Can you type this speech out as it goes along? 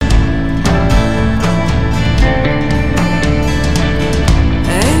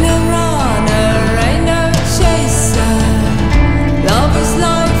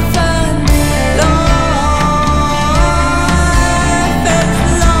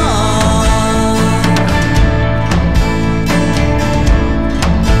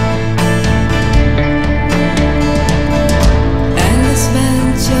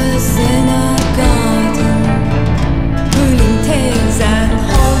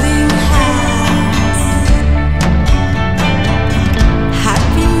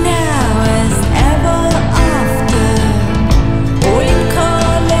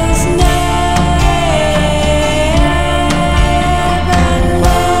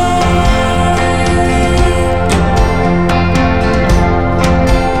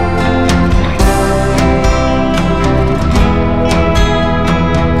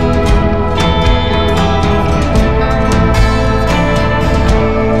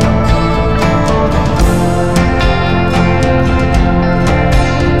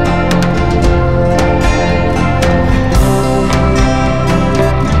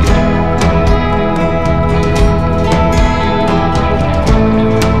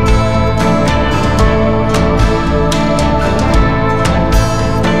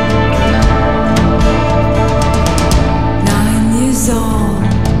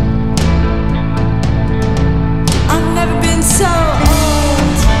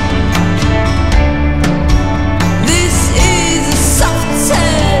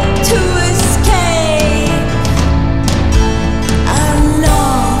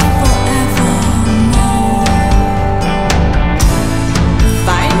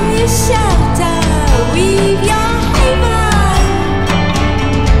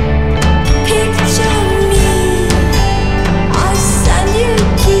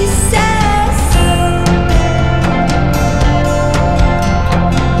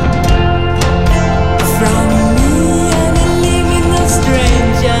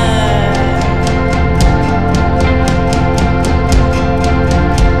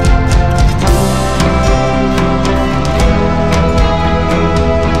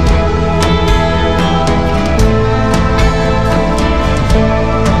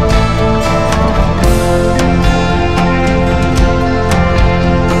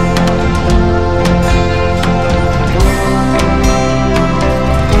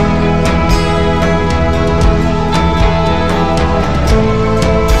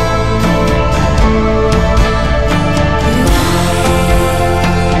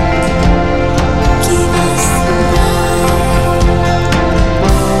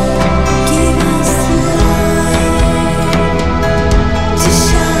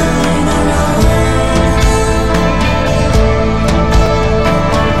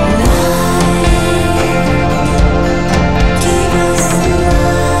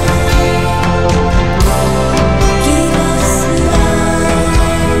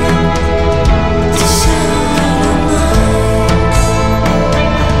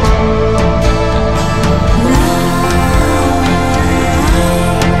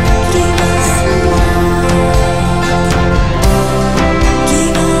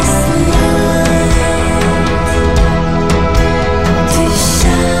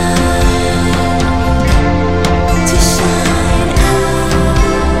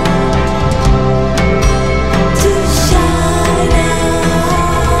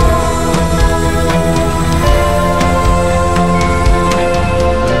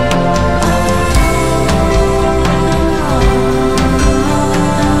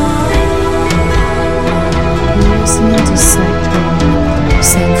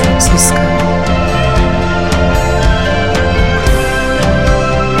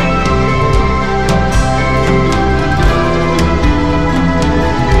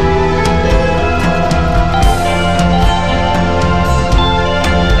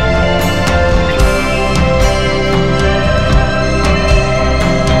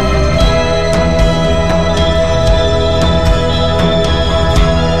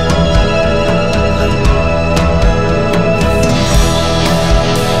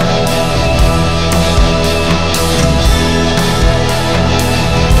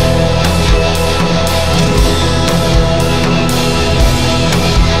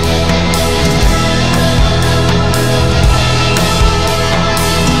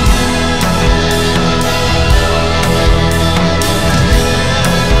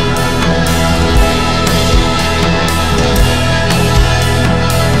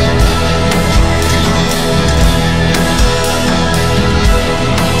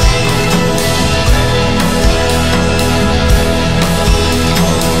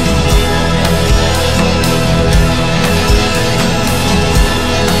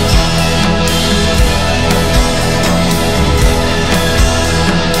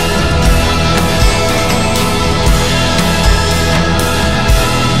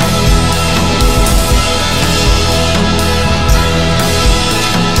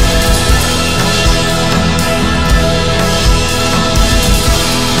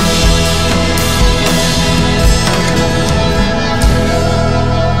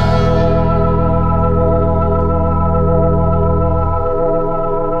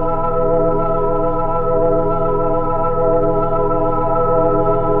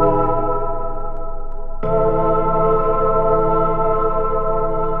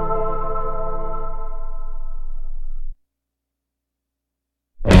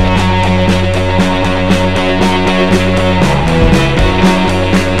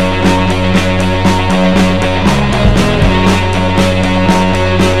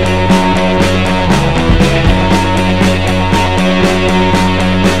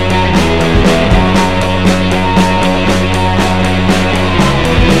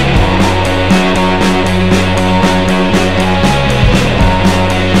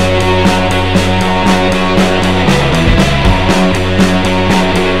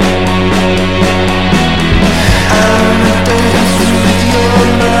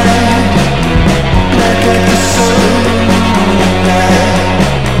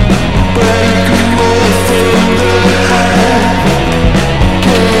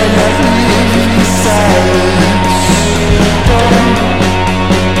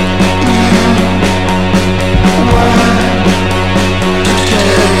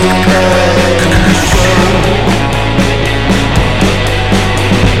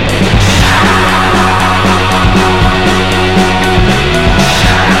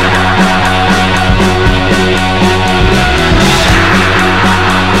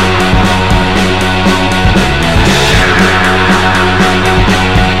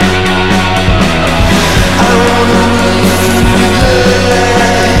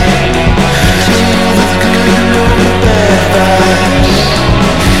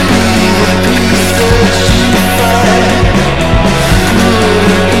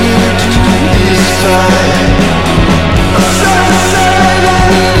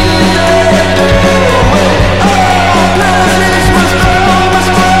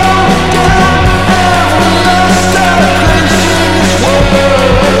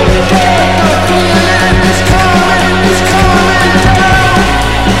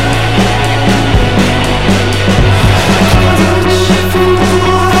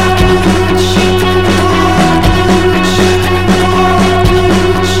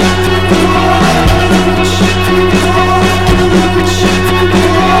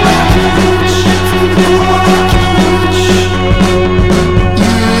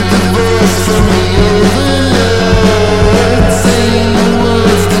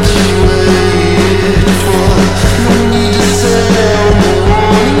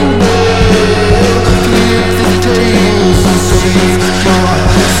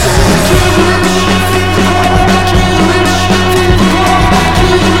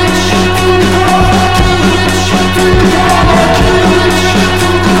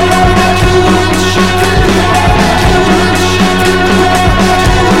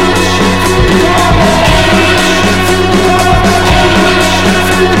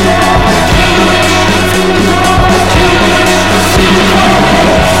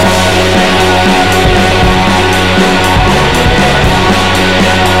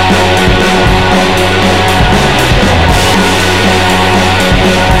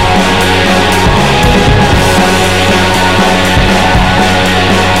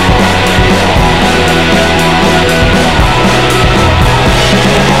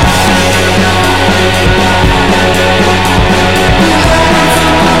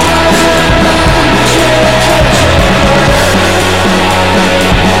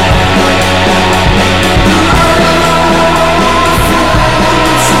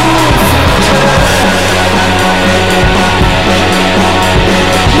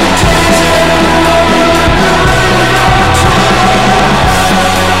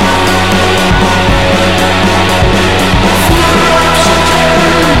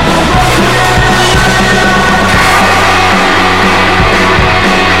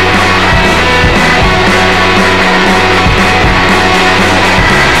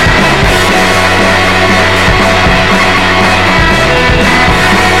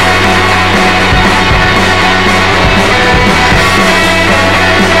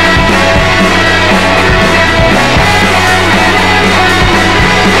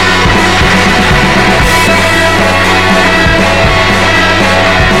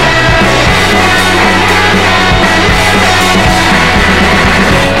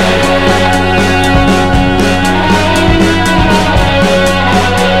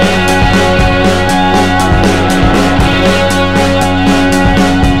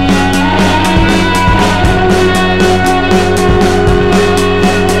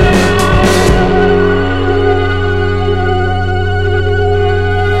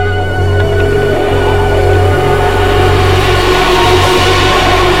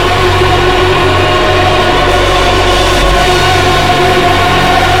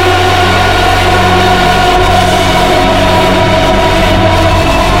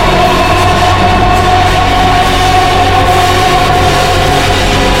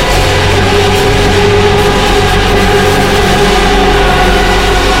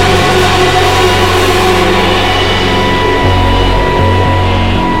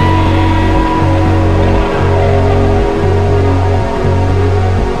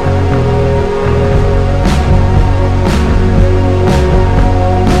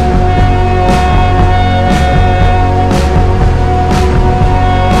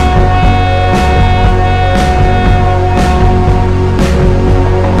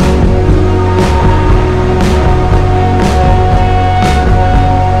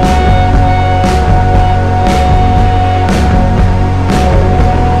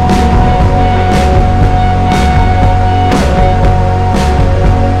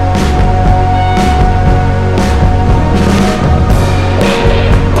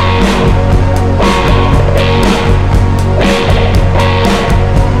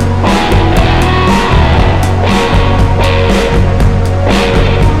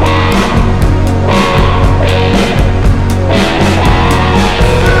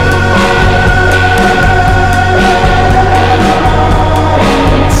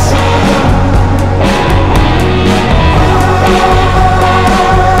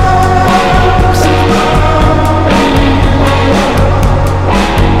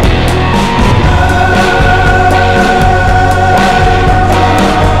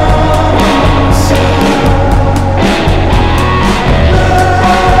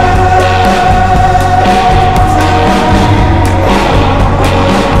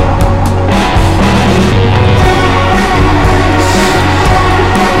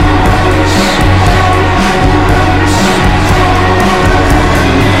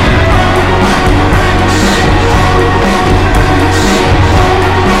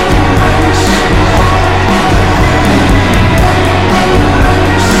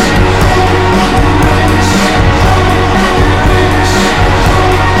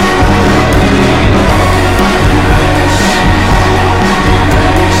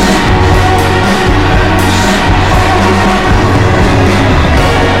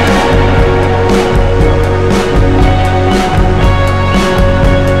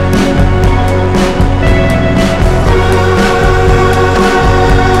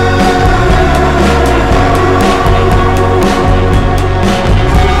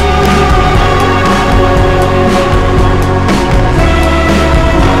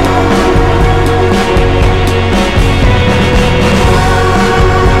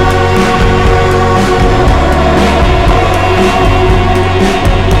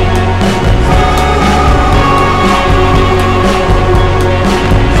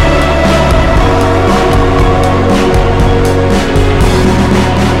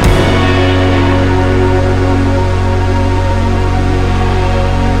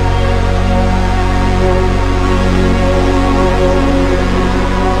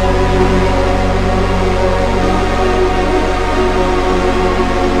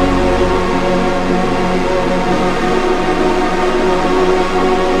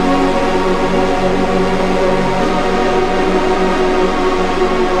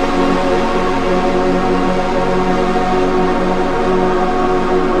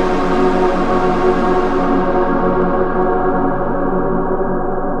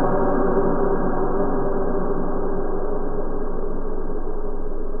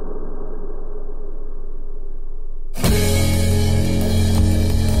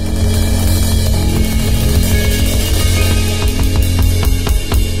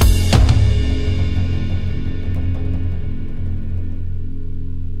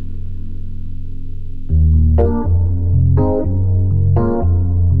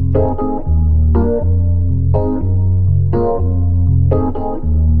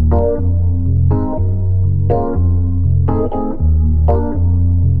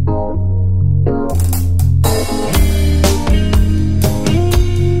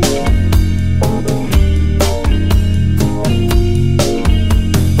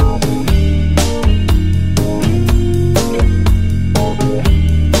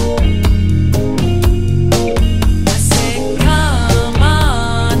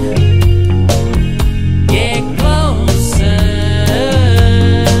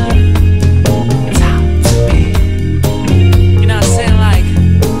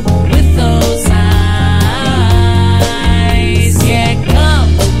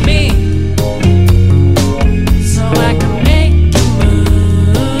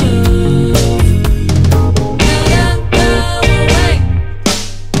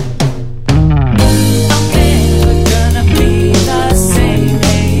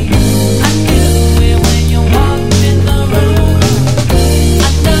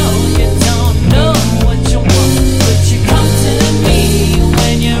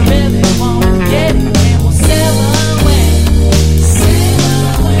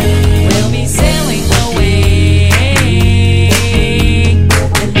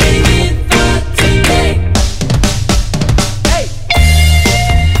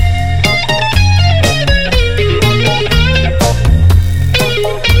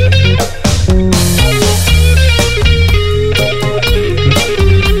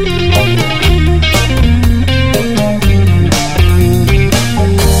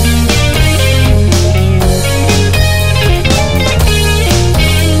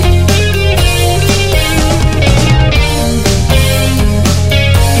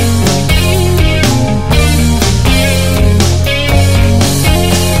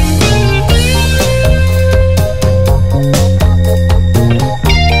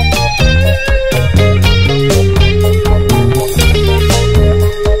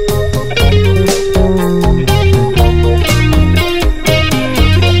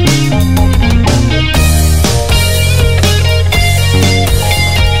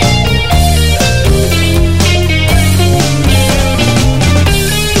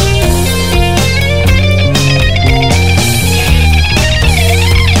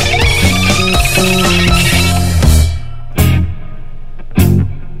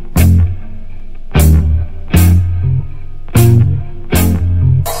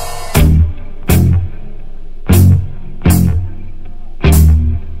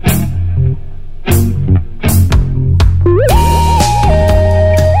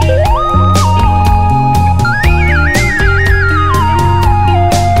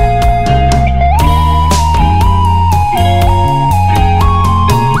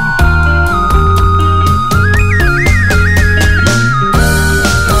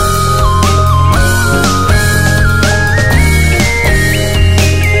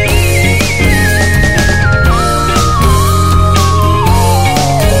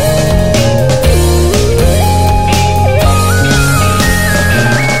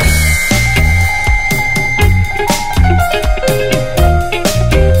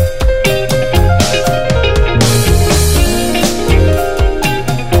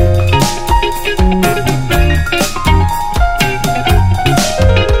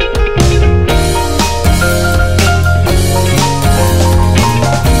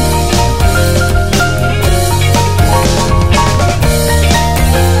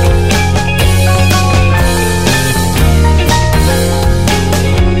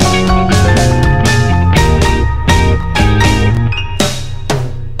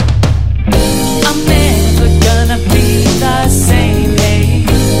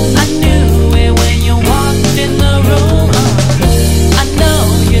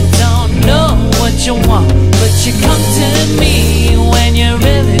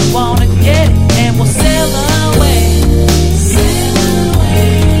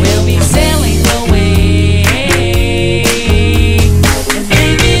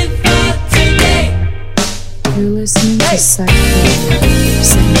West Side Radio,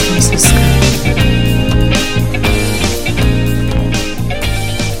 San Francisco.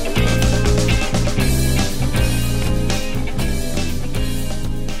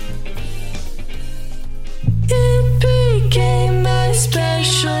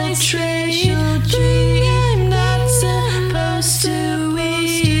 Special treat I'm not supposed to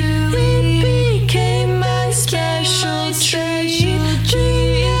eat. It became my special treat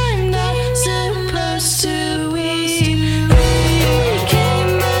I'm not supposed to eat. It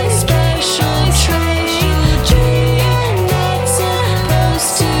became my special treat I'm not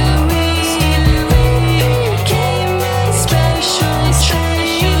supposed to eat. It became my special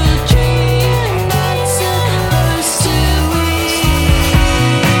treat I'm not supposed to eat.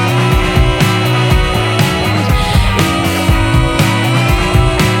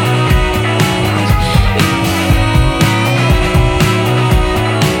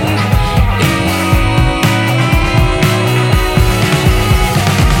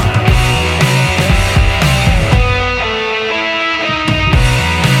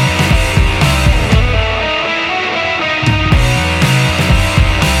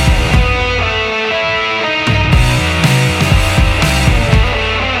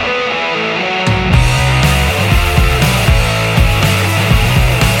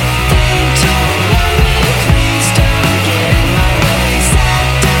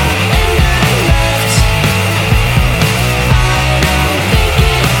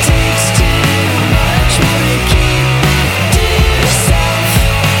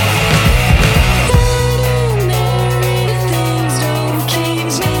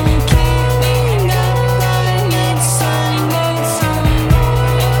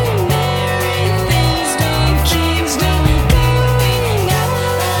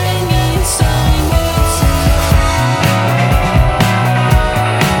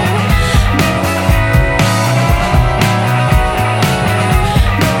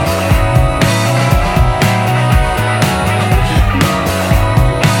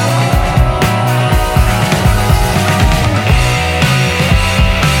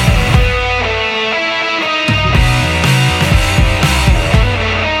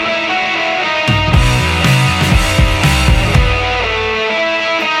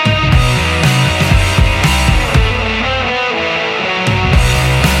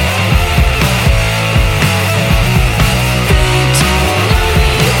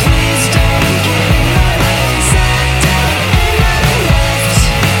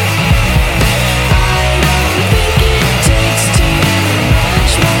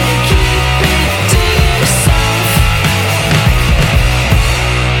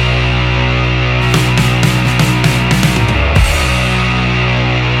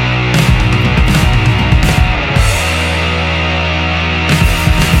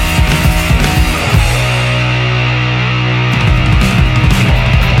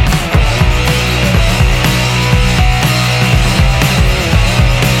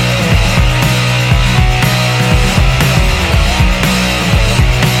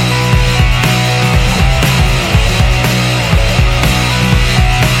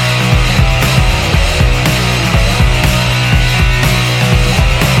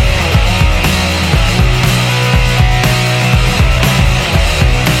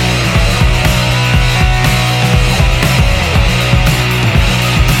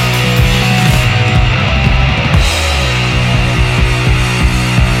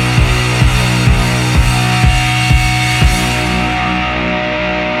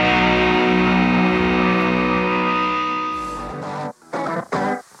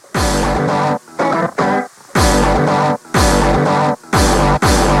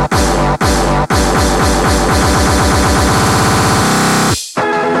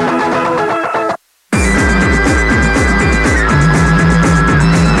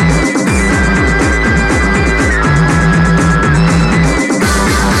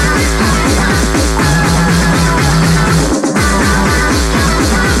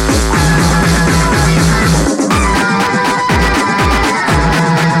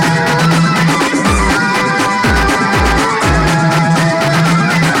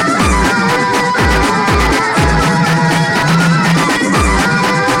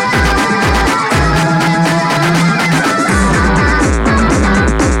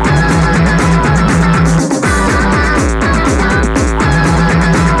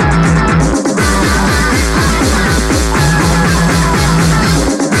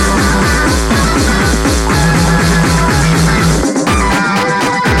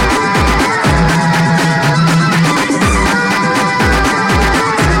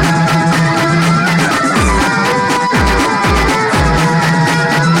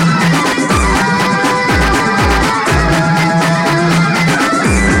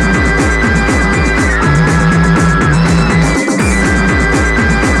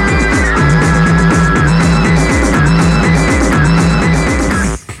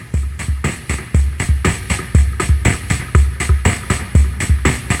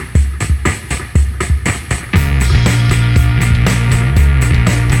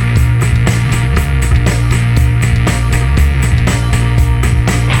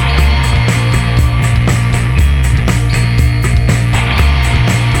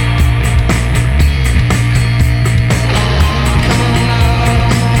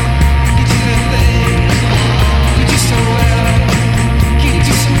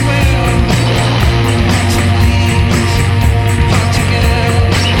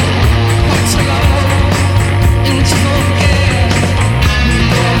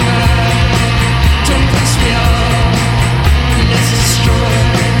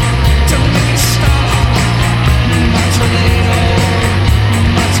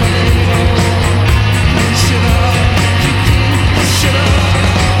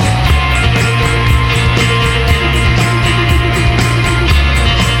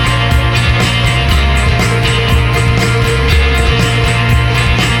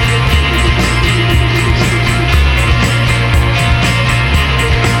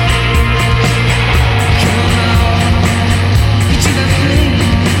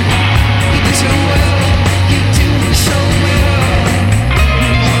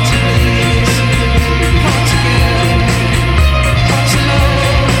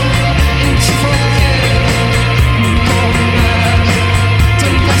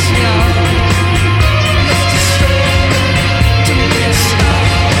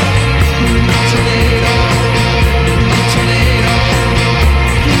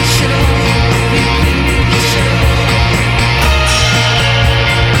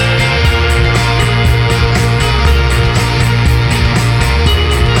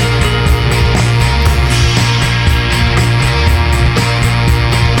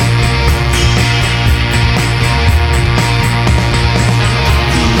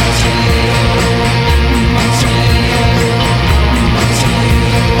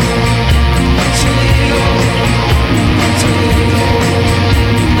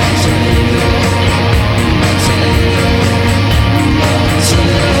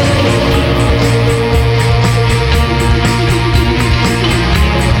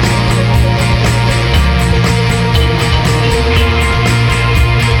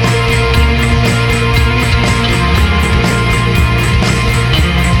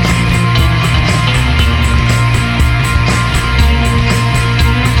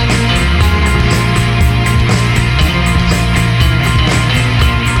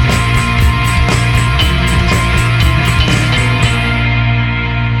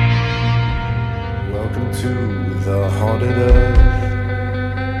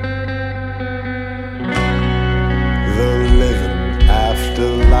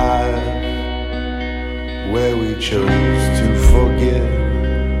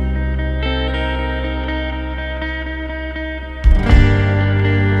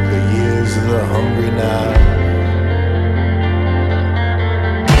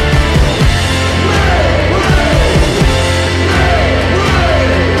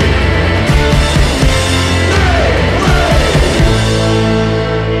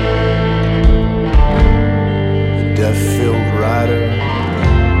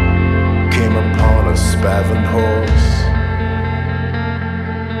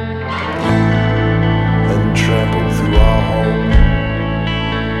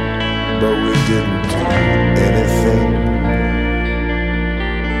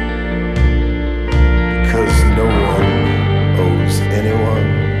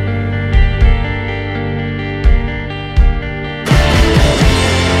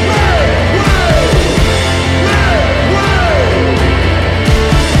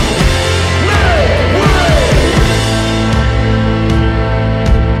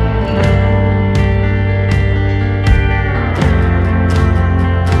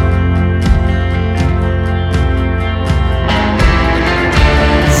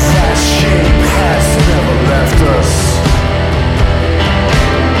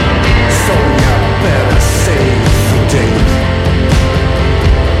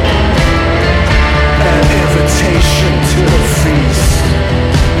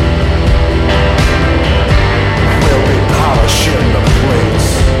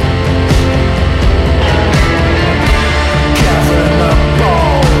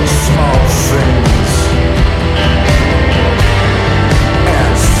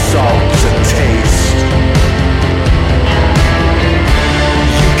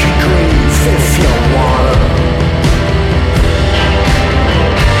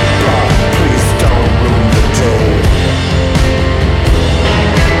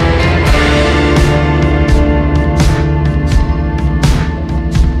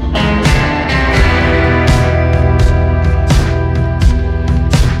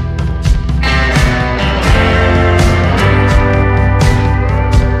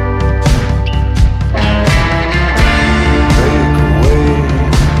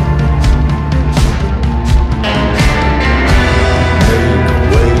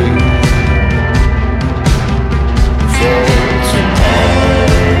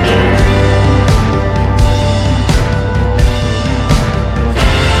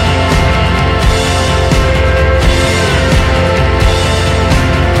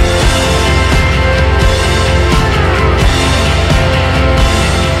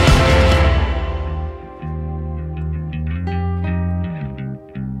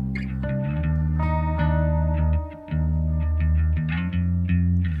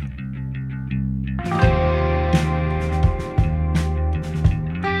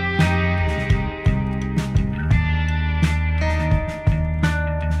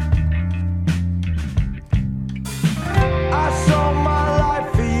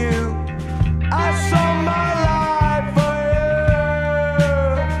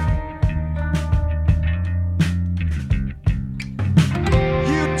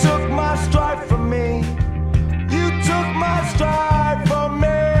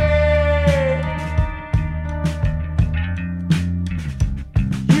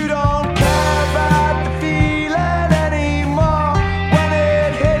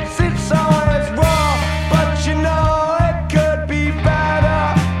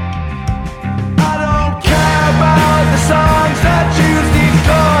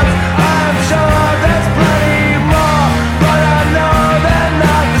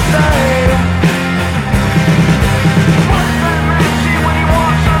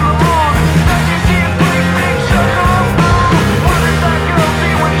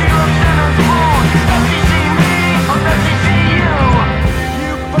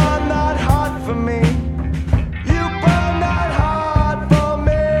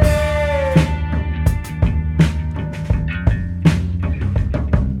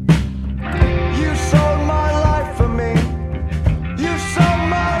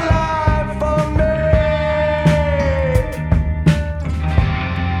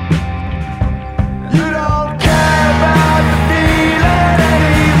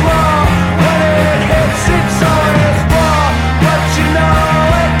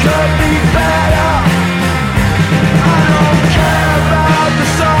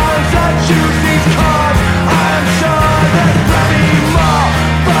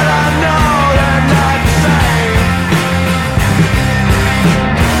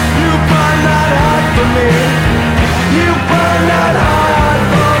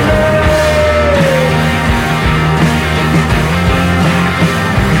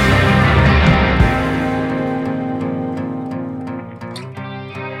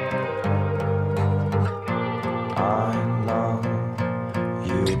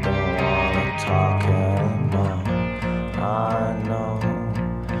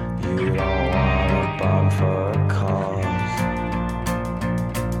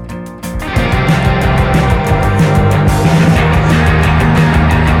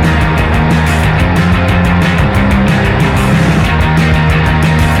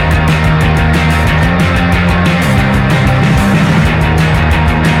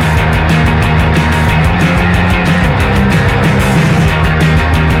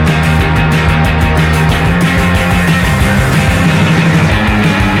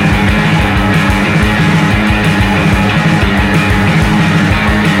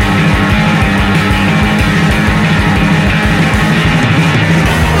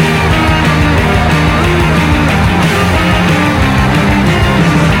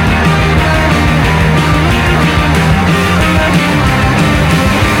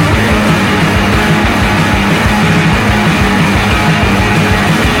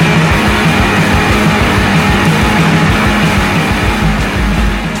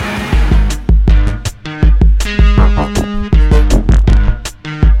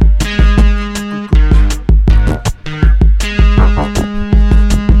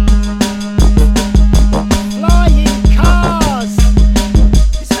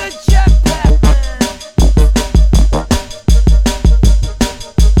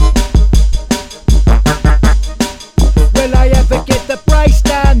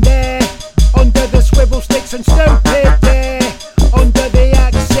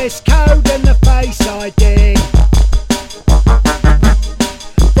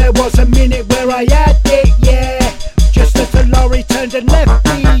 there was a minute where I had it, yeah. Just as the lorry turned and left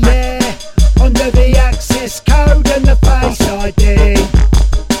me, yeah. Under the access code and the face ID.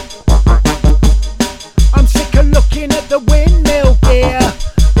 I'm sick of looking at the windmill gear.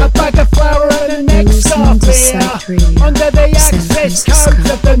 A bag of flour and the next star beer. Under the access codes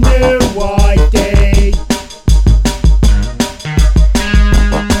of the new ID.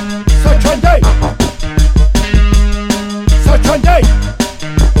 So trendy. So trendy.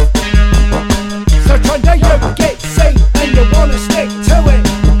 So trendy, you get seen and you wanna stick to it.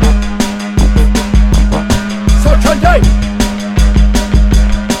 So trendy.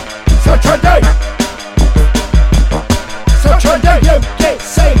 So trendy. So trendy, you get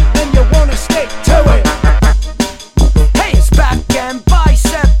seen and you wanna stick to it. Hey, it's back and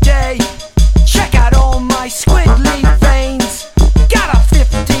bicep day. Check out all my squiggly veins. Got a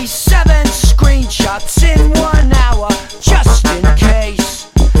 57 screenshots in 1 hour, just in case.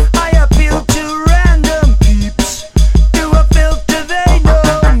 I appeal to random peeps. Do a filter, they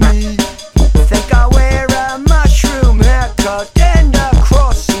know me. Think I wear a mushroom haircut and a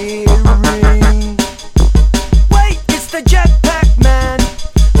cross earring. Wait, it's the jetpack man,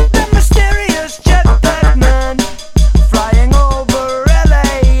 the mysterious jetpack man, flying over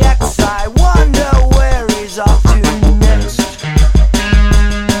LAX. I wonder where he's off to next.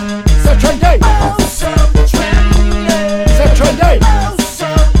 So trendy. Oh, so trendy. So trendy. Oh, so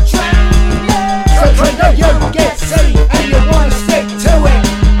trendy. So trendy, you get seen and you wanna stick to it.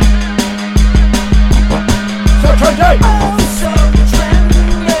 So trendy. Oh, so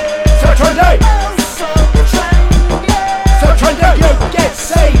trendy. So trendy. Oh, so trendy. So trendy, you get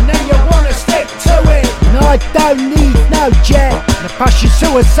seen and you wanna stick to it. No, I don't need no jet to pass your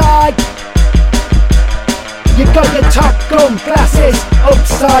suicide. You got your Top Gun glasses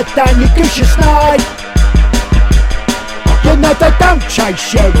upside down, you goose your snide. You know they don't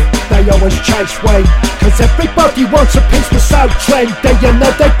chase you, they always chase we. Cause everybody wants a piece, we're so trendy. You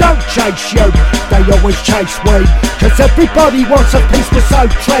know they don't chase you, they always chase we. Cause everybody wants a piece, we're so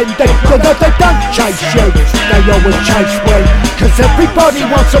trendy. You know they don't chase you, they always chase we. Cause everybody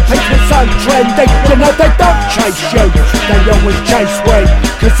wants a piece, we're so trendy. You know they don't chase you, they always chase we.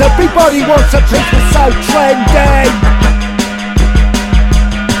 Cause everybody wants a piece, we're so trendy.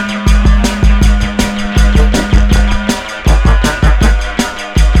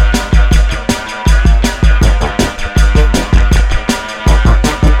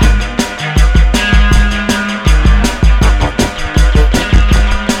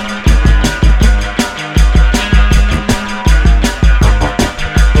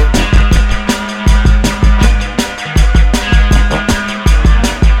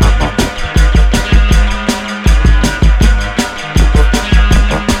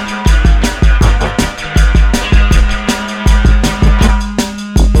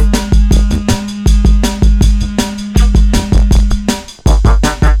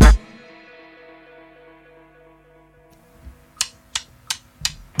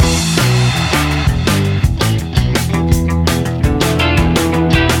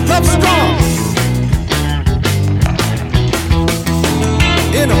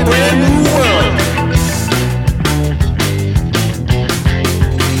 In a brand new world.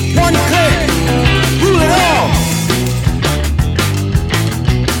 One click, rule it all.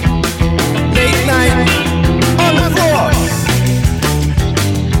 Late night on the floor.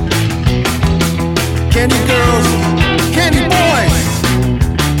 Candy girls, candy boys.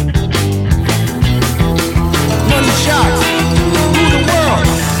 Money shots, rule the world.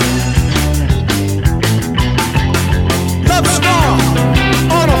 Love strong.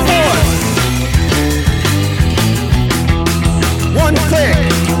 On a force. One click,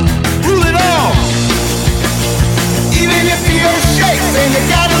 rule it all. Even if the earth shakes and you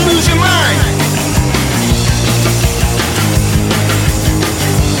gotta lose your mind.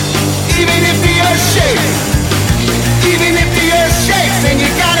 Even if the earth shakes. Even if the earth shakes and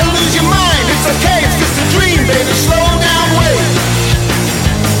you gotta lose your mind. It's okay, it's just a dream, baby. Slow down, wait.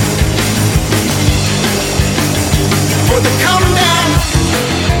 For the come down.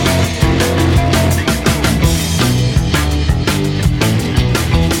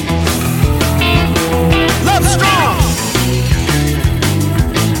 Love strong.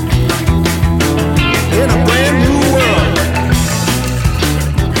 In a brand new world.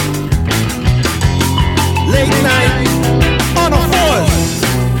 Late night on a force.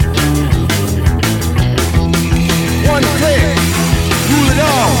 One click, rule it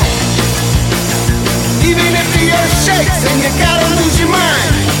all. Even if the earth shakes and you gotta lose your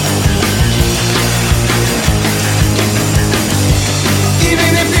mind.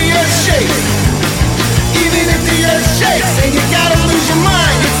 Even if the earth shakes. Even if the earth shakes and you gotta lose your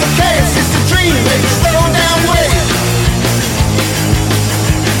mind. It's a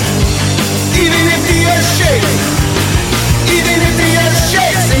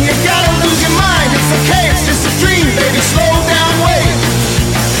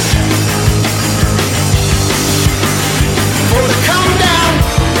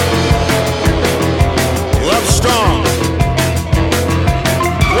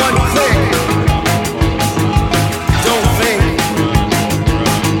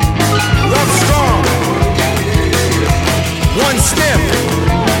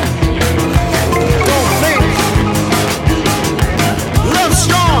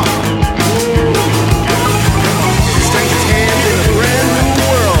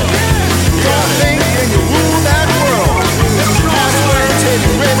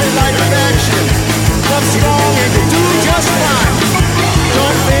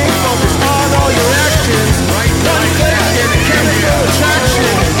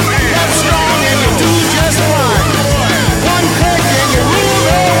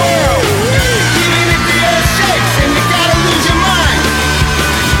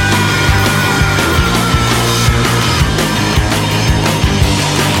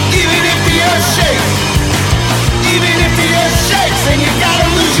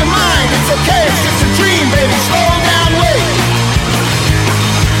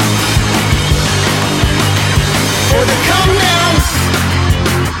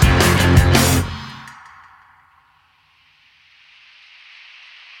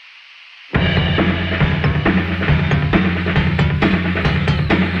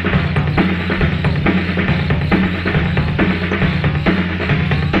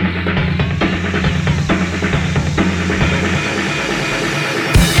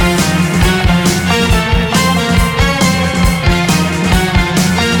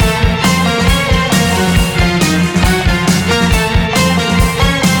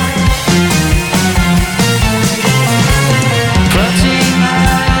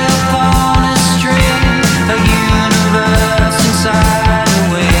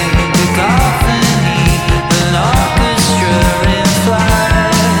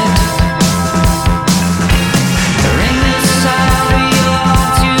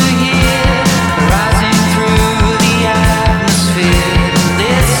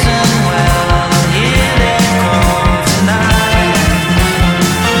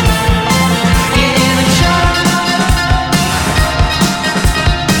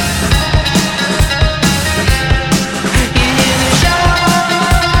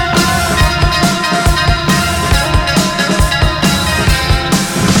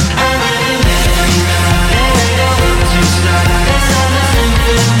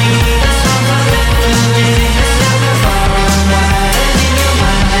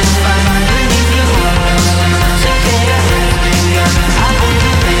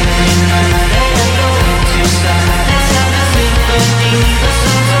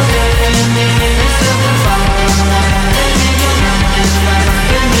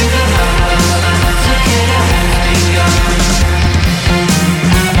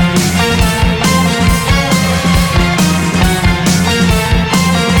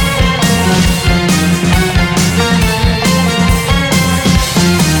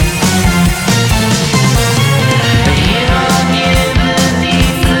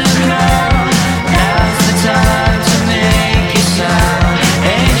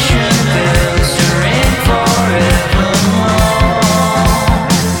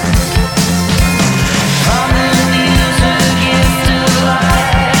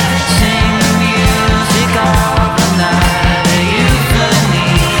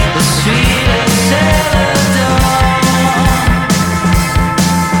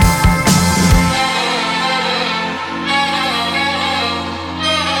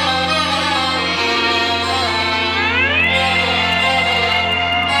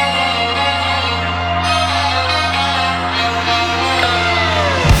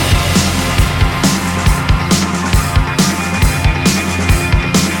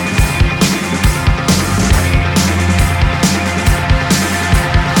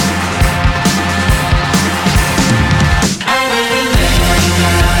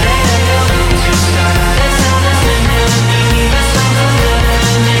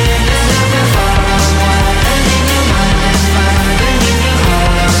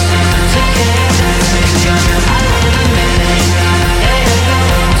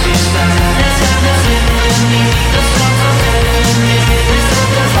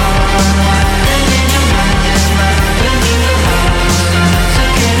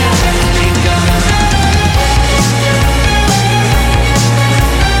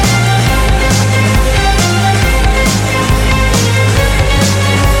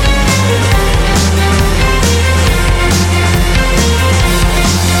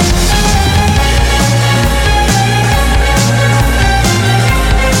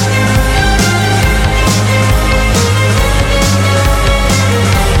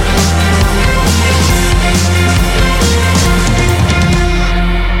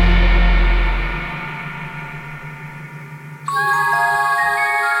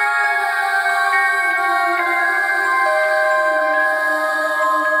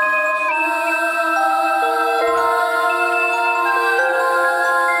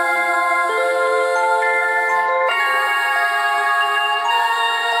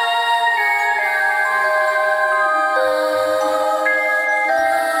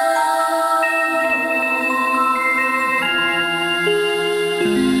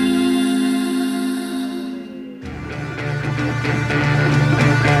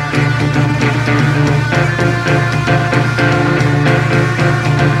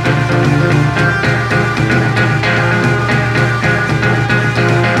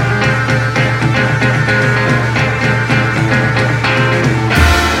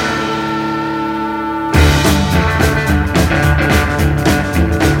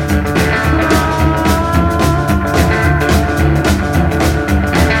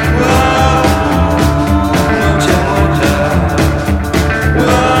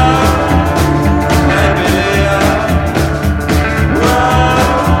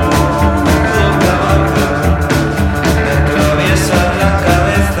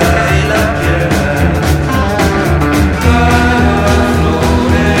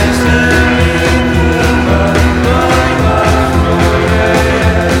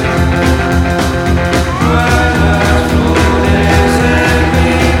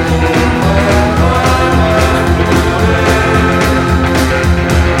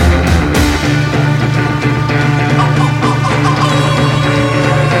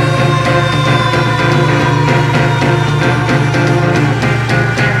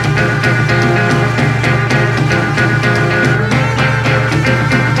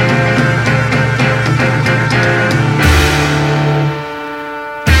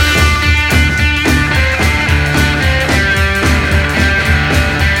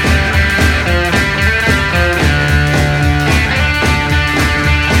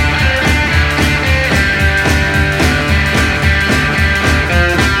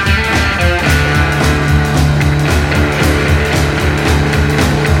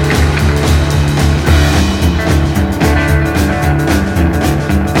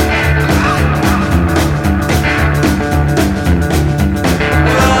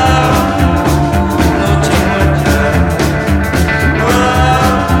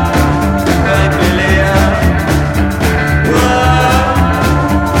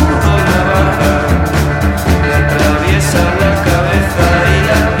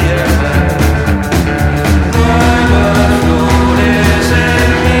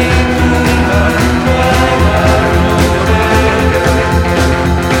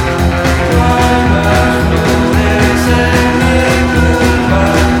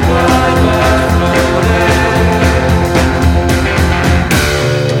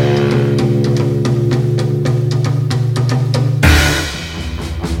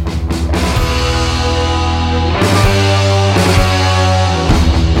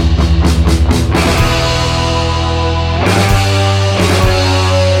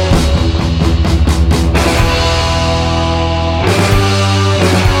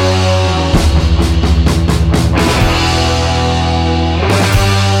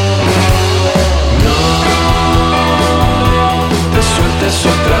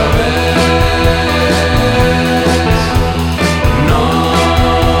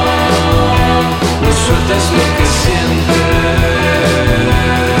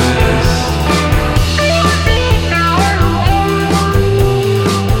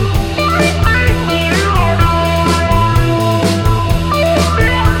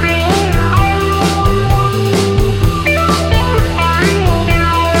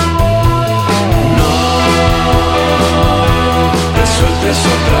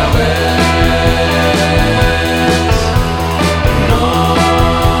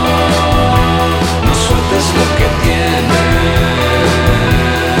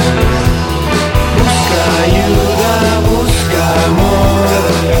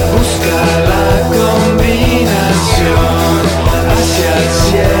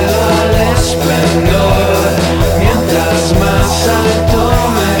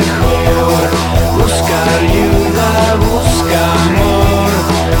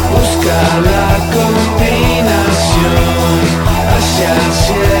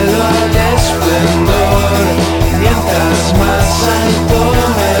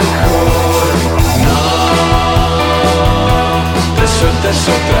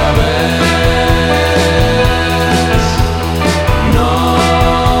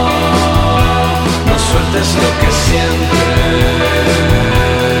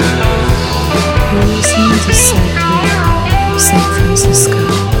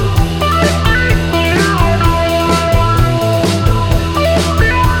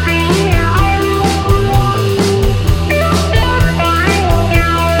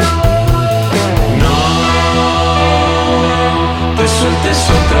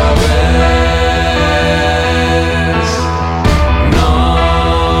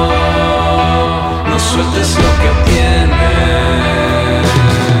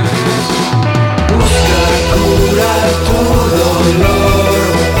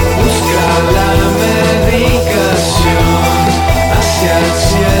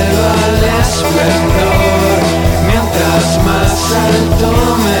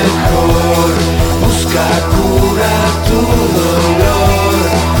mejor. Busca cura tu dolor,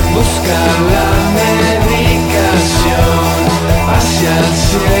 busca la medicación, hacia el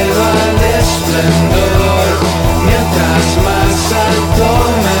cielo al esplendor, mientras más alto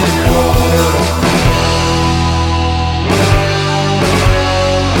mejor.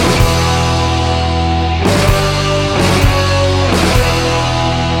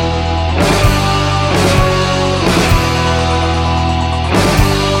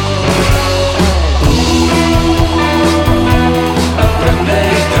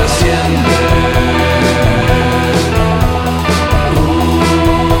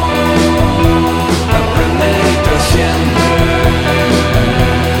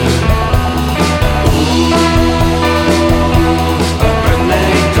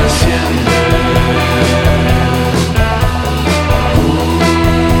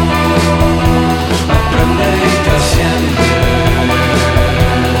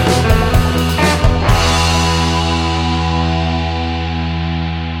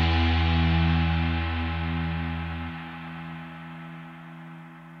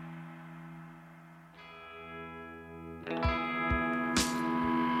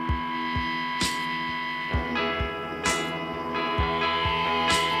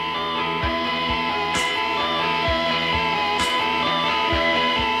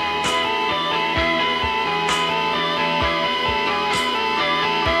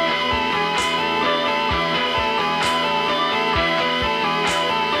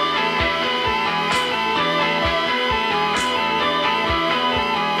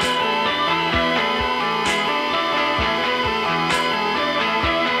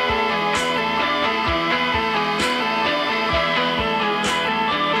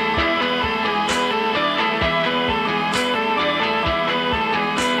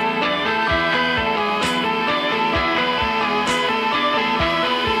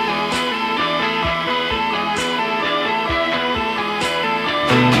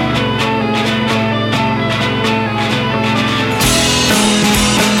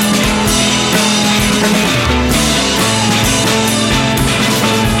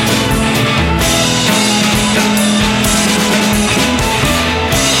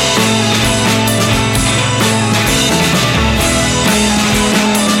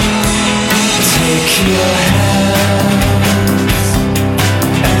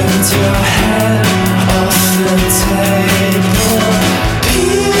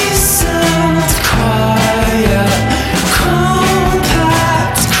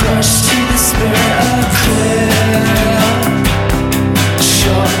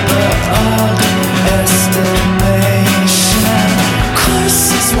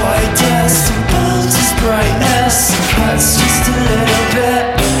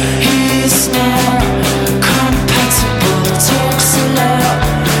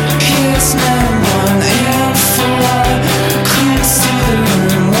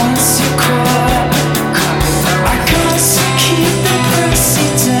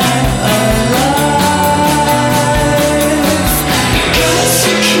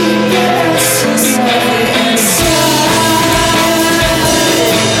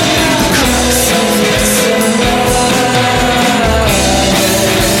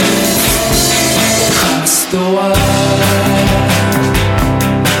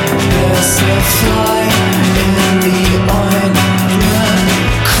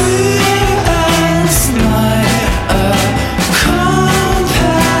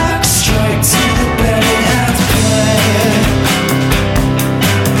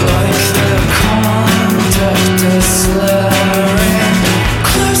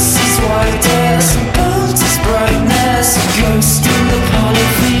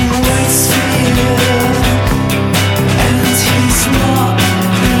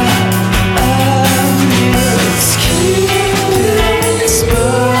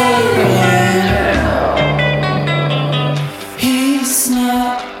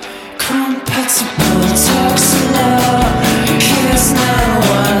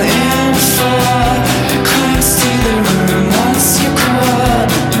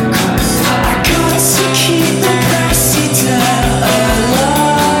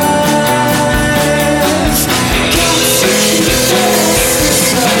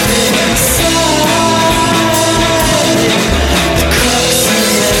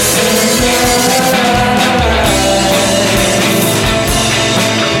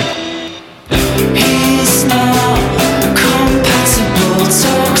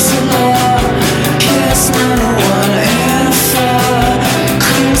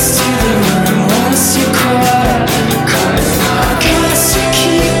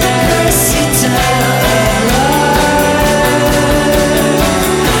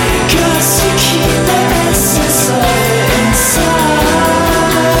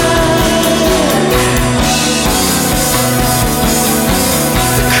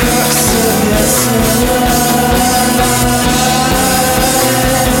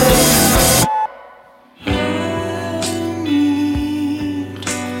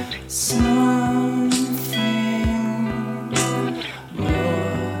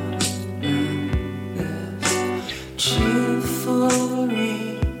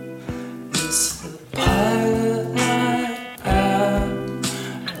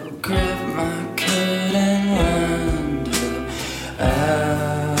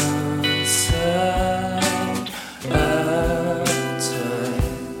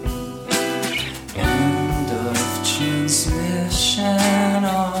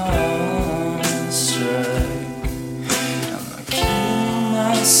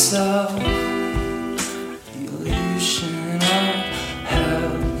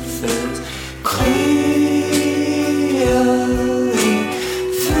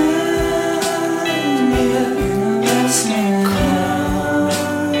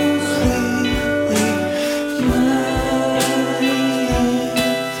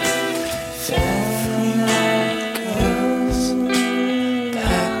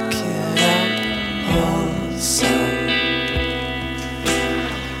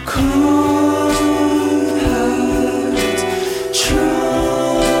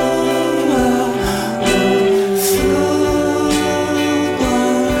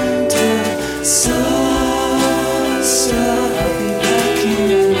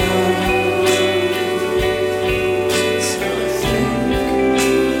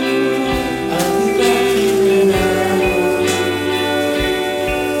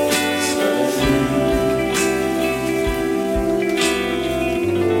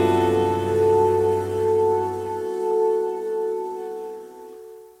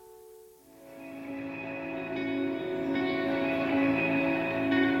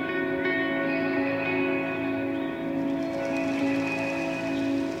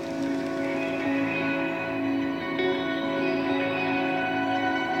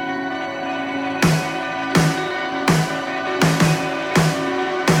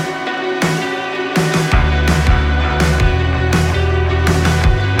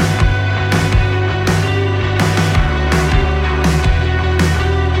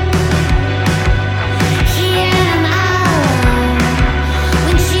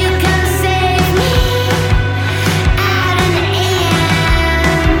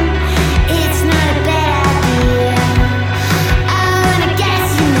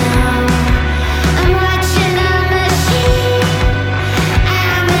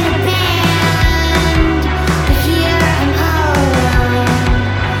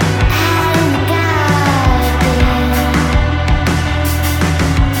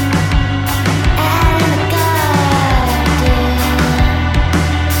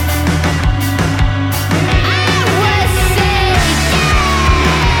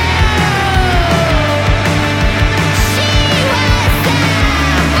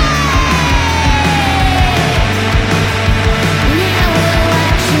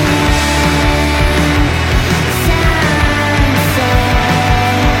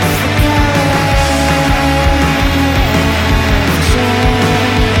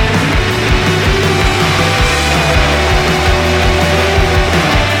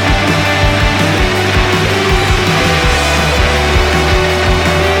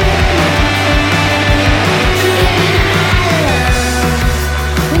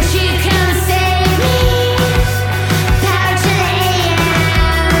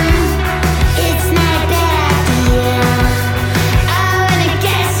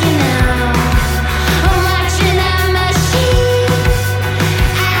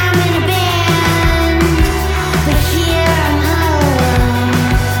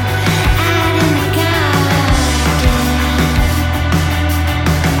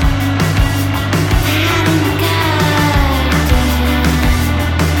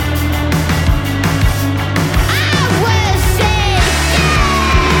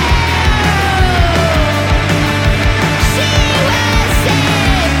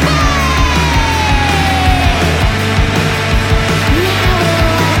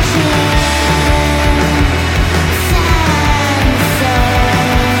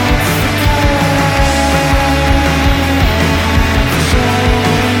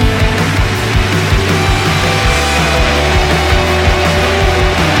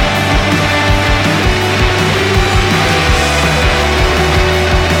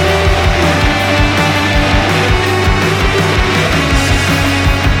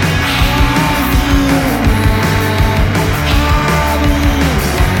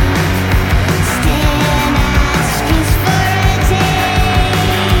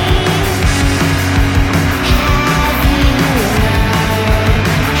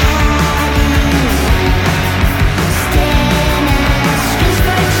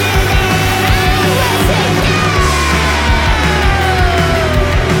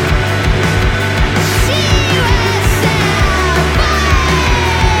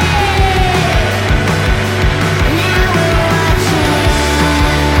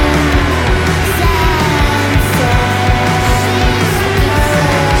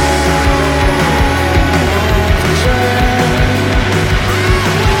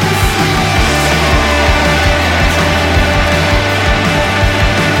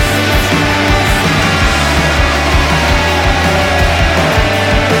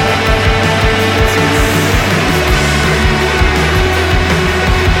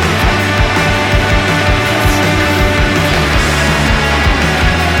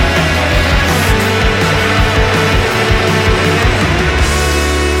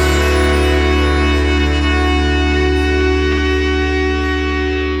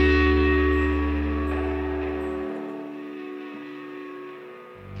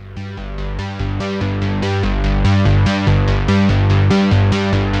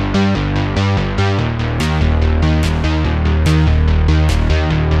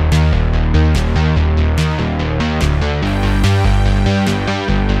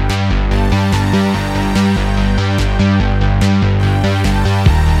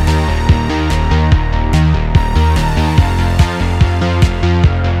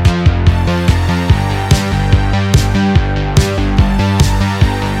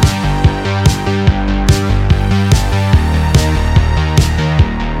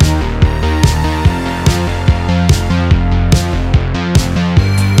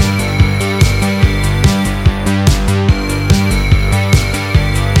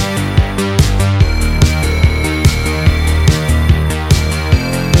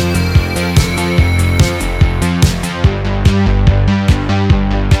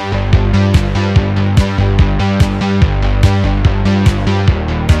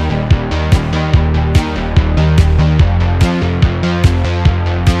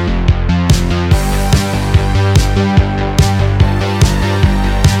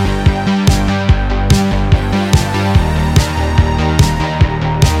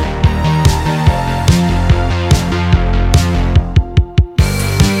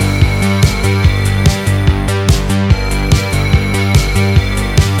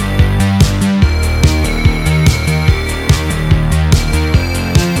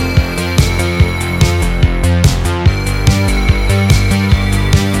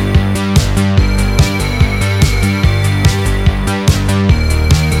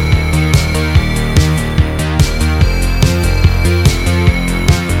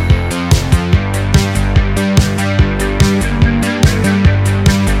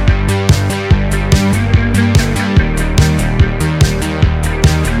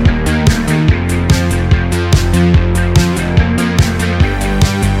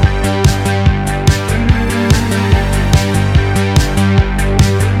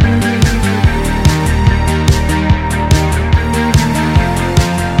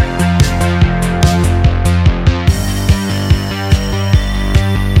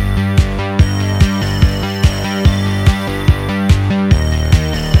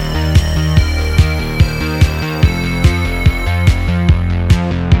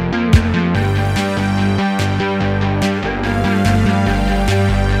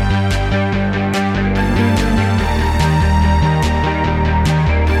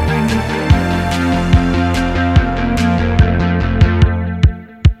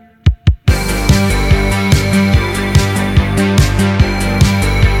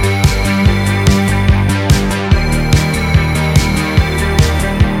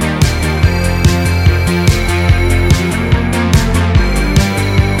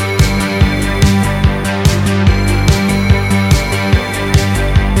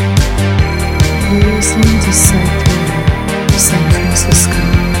 listening to Psycho, San Francisco.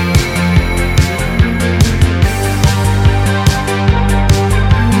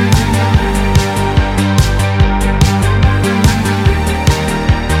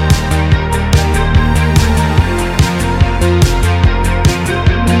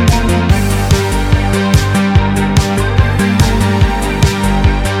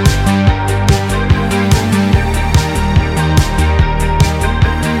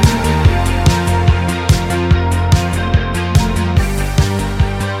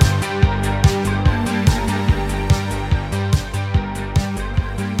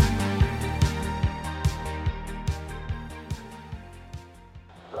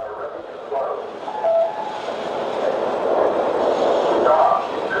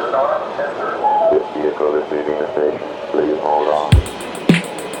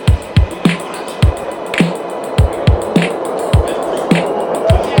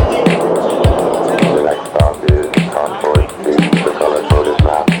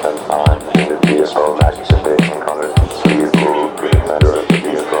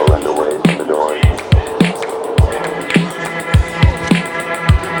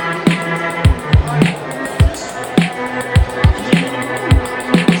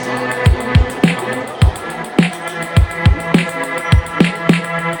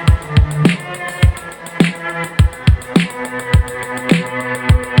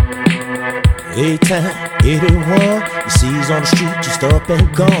 A-Town, 81, you see he's on the street, just up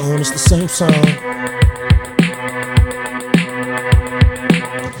and gone, it's the same song.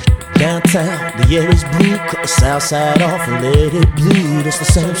 Downtown, the air is blue, cut the south side off and let it bleed, it's the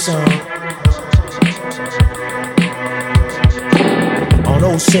same song. On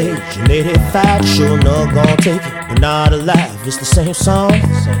Osage, in 85, sure enough gonna take it, but not alive, it's the same song.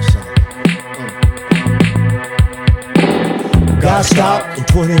 Got stopped in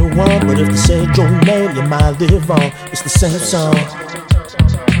 21, but if they said your name, you might live on. It's the same song.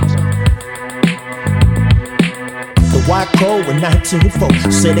 The White Crow in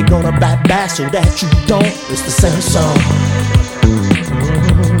 1904 said they're gonna bite back so that you don't. It's the same song.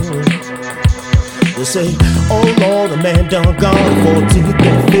 They say, oh Lord, the man done gone. 14th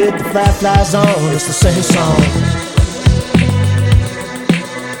and 5th, the flag flies on. It's the same song.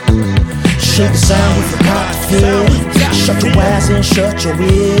 Shake the sound with the cotton field. Shut your eyes and shut your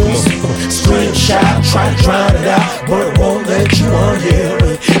ears. Scream, shout, try to drown it out, but it won't let you unhear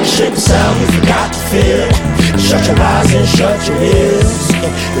it. Shake the sound with the cotton field. Shut your eyes and shut your ears.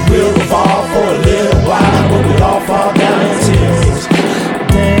 It will revolve for a little while, but we all fall down in tears.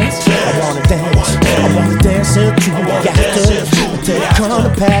 Dance, I wanna dance. I wanna dance until we got to. Until it come to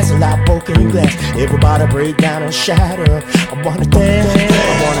pass, a lot broken glass. Everybody break down and shatter. I wanna dance, I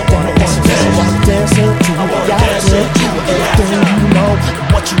wanna dance. I wanna dance until we got to. Everything you know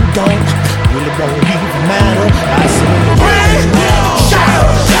and what you don't really don't even matter. I say, we shatter.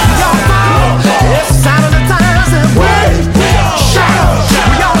 We all fall. It's the sign of the times and we shatter.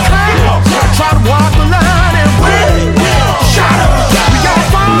 We all climb. Try to walk the line and we shatter. We all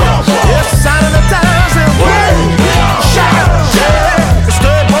fall. It's the sign of the times and we shatter. Yeah, it's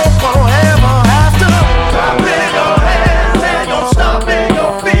the both forever after. Clap in your hands and don't stomp in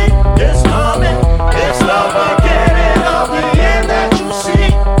your feet. It's coming. It's love again and of the end that you see.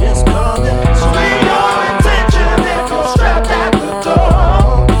 It's coming. Sweet your intention if you're strapped at the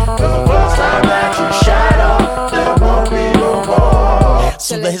door. For the first time that you shatter, there won't be no more.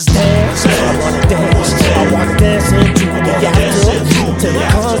 So let's dance. I wanna dance. I wanna dance until we get to. Until it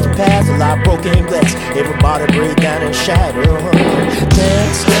comes to pass, a lot broken glass. Everybody break down and shatter.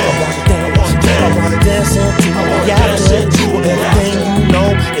 Dance. I wanna dance. I wanna dance until we get to. Everything you know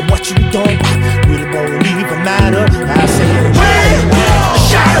and what you don't really won't even matter. I say, we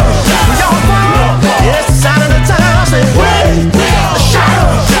shatter. We all fall. It's the sign of the times and we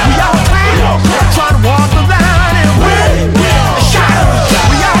shatter. We all climb. Try to walk the line and we shatter.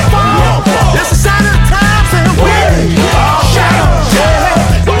 We all fall. It's the sign of the times and we all shatter. Yeah,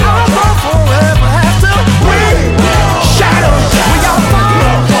 we all fall forever after we shatter. We all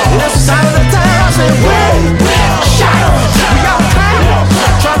fall. It's the sign of the times and we shatter. We all climb.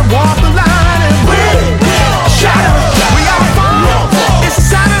 Try to walk the line and we shatter. We all fall. It's the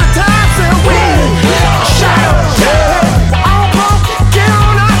sign of the times and we shatter. Yeah, we all fall. Get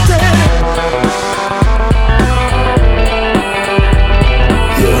on up there.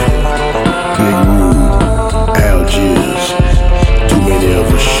 Big Rude, Algiers, too many of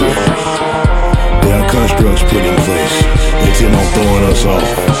us shit. There are constructs put in place, intent on throwing us off,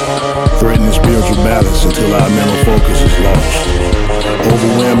 threatening spiritual balance until our mental focus is lost.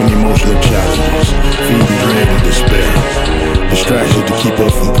 Overwhelming emotional challenges, feeding dread and despair. Distractions to keep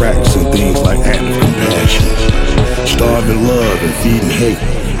us from practicing things like active compassion. Starving love and feeding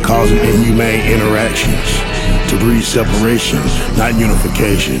hate, causing inhumane interactions. To breed separation, not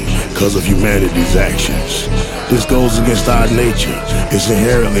unification, because of humanity's actions. This goes against our nature, it's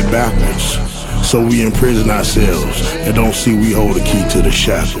inherently backwards. So we imprison ourselves and don't see we hold the key to the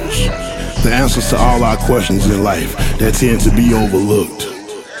shackles. The answers to all our questions in life that tend to be overlooked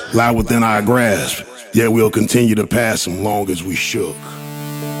lie within our grasp, yet we'll continue to pass them long as we shook.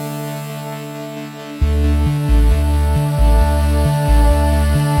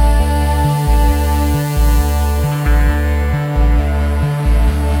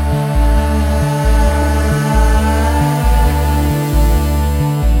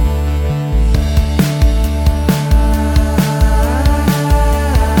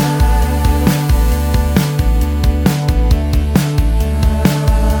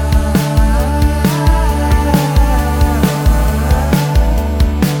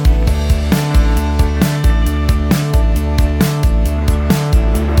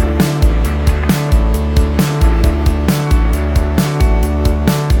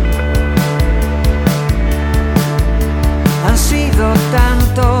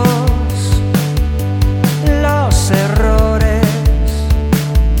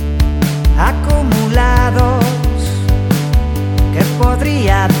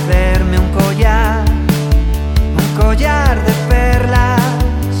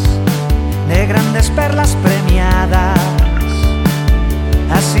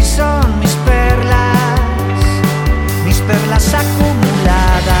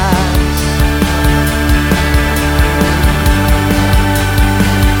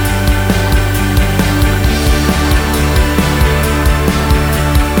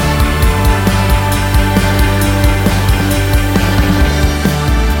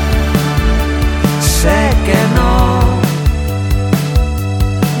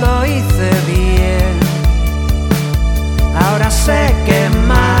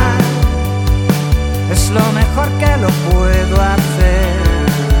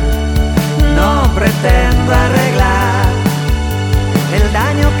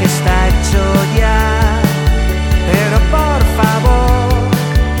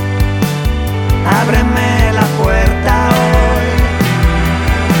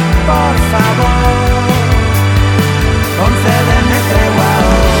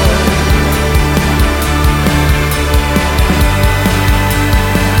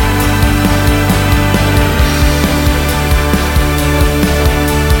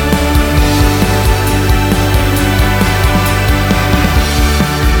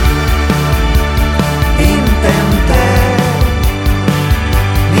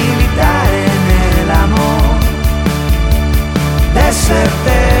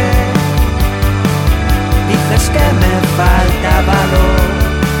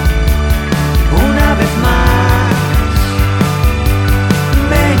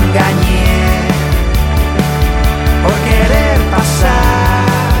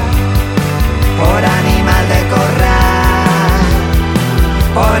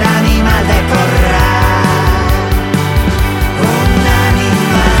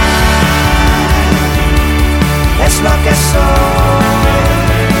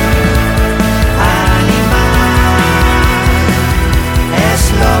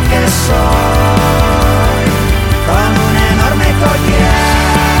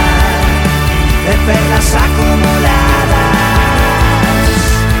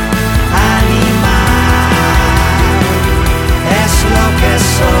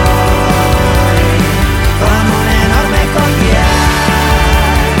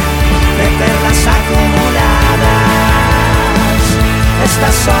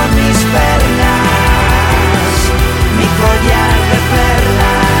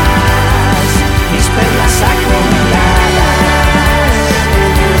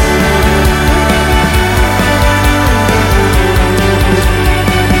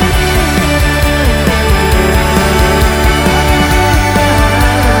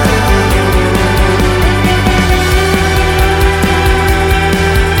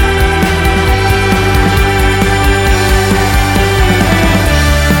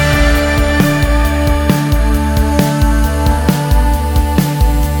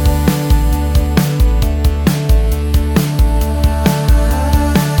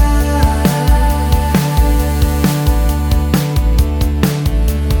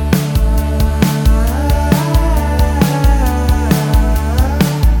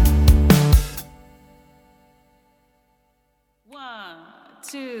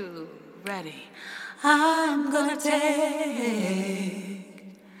 Two, ready. I'm gonna take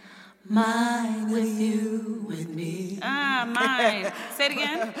Mine with you, with me. Mine. Say it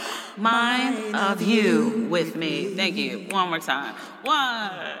again. Mine of you with me. Thank you. One more time.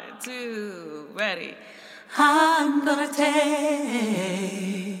 1, 2, ready. I'm gonna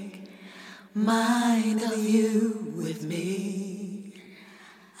take mine of you with me.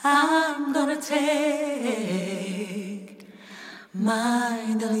 I'm gonna take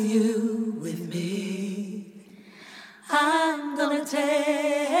mine of you with me. I'm gonna take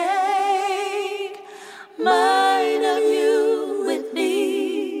mine of you with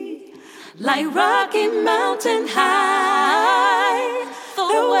me, like Rocky Mountain High, the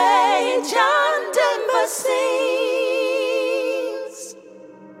way John Denver sings.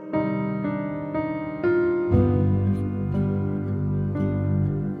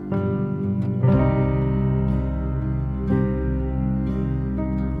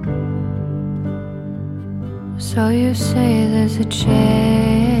 So you say there's a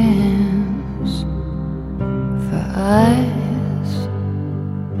chance for us.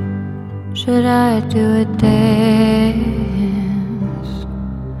 Should I do a dance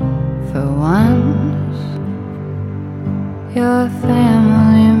for once? You're a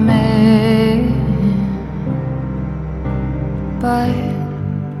family man, but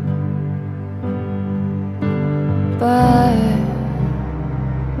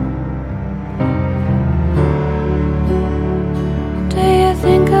do you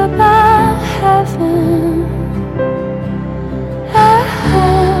think about heaven?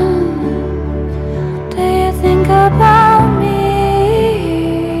 Do you think about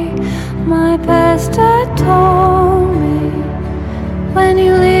me? My pastor told me, when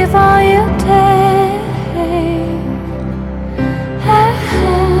you leave all you take,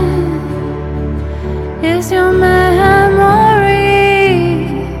 is your memory,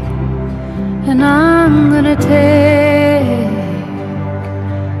 and I'm gonna take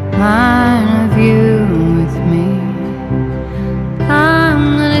mine of you with me.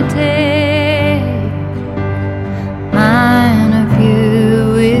 I'm gonna take mine of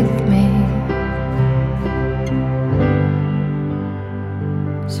you with me.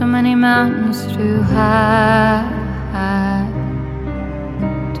 So many mountains too high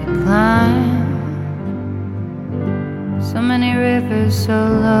to climb, so many rivers so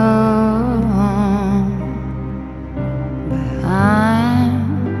long, but I'm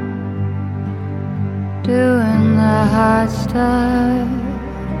doing the hard stuff.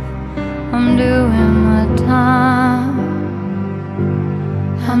 I'm doing my time.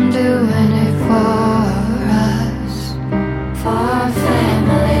 I'm doing it for us, for our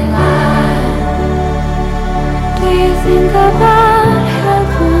family life. Do you think about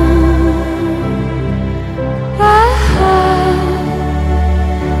heaven?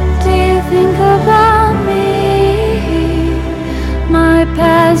 Do you think about me? My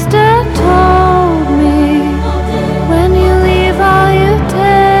pastor told me, when you leave all you take,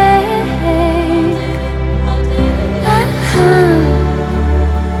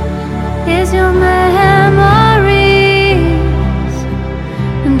 is your memories,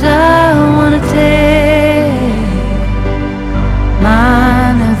 and I wanna take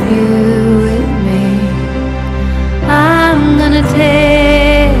mine of you with me. I'm gonna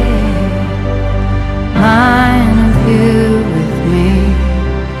take mine of you with me.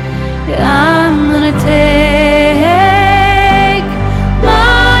 I'm gonna take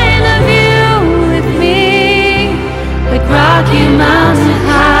mine of you with me, like Rocky Mountain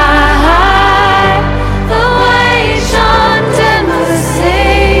High, the way John Denver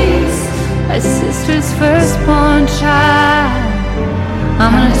sings, my sister's firstborn child.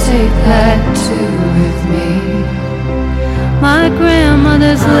 I'm gonna take that too with me. My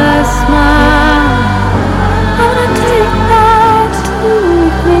grandmother's last smile, I'm gonna take that too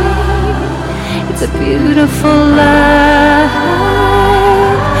with me. It's a beautiful life.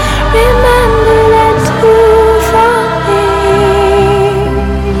 Remember that too from me.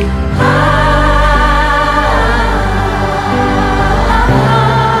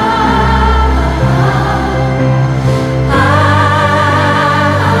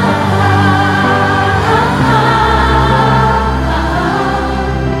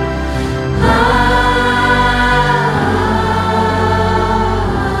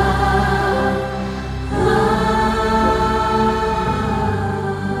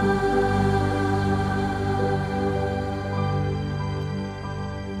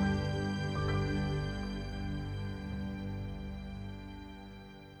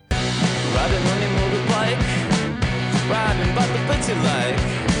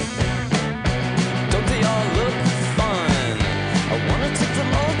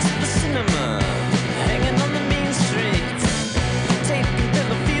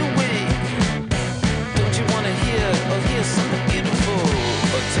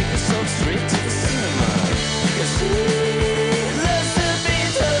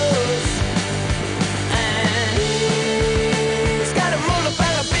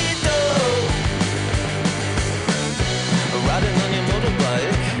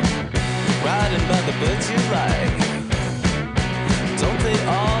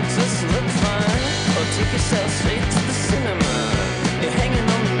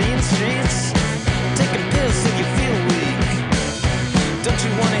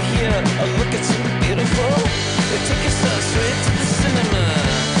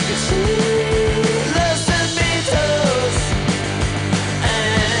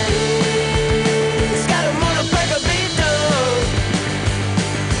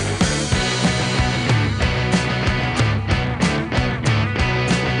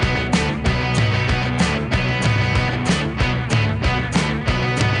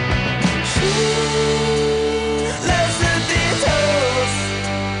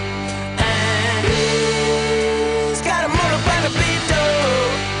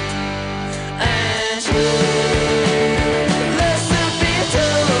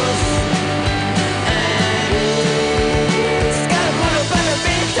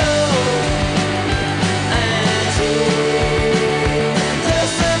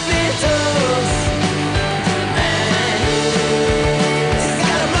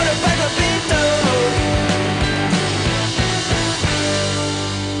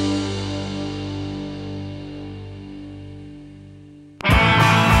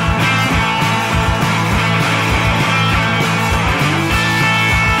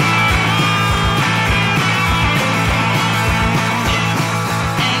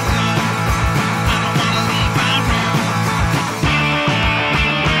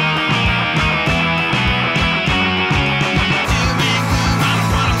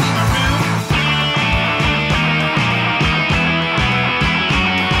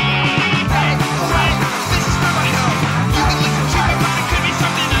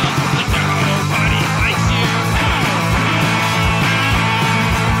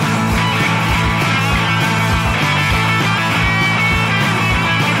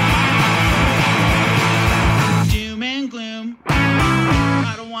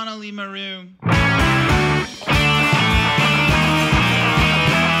 my room.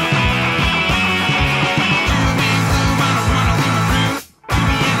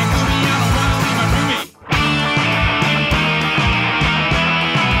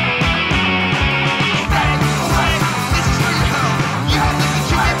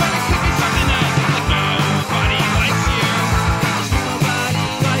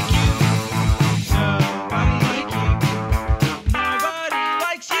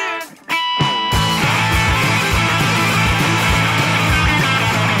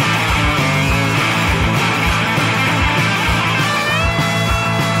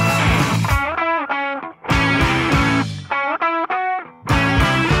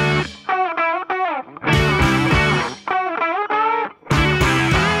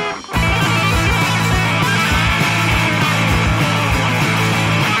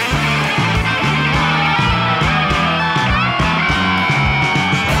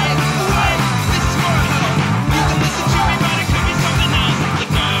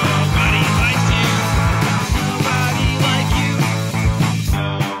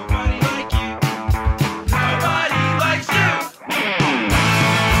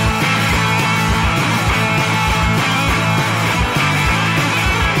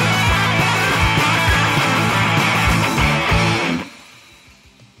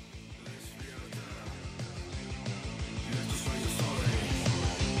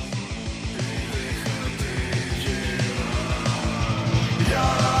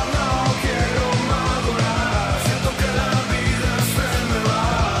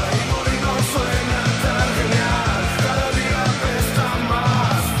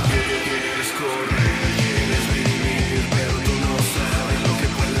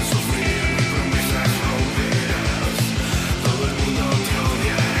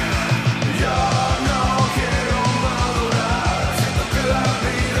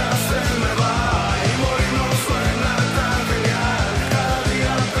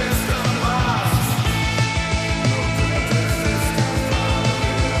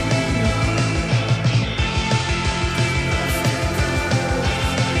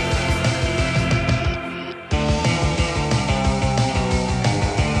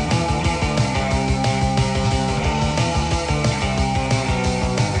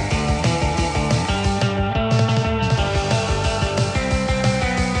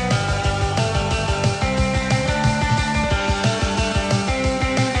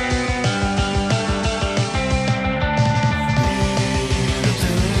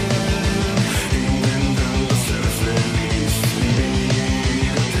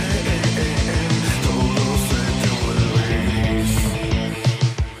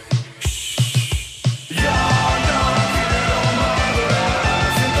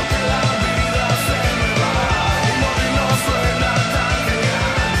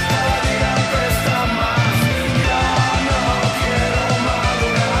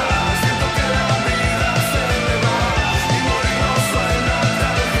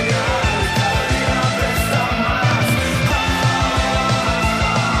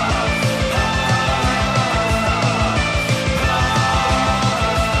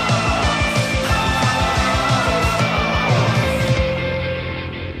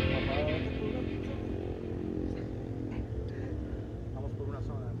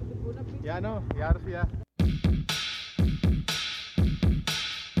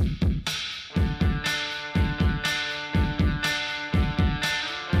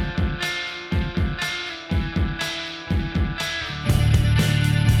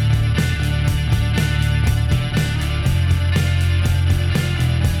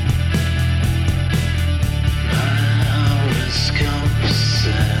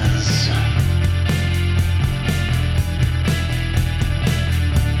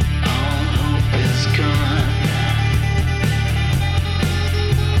 All hope is gone.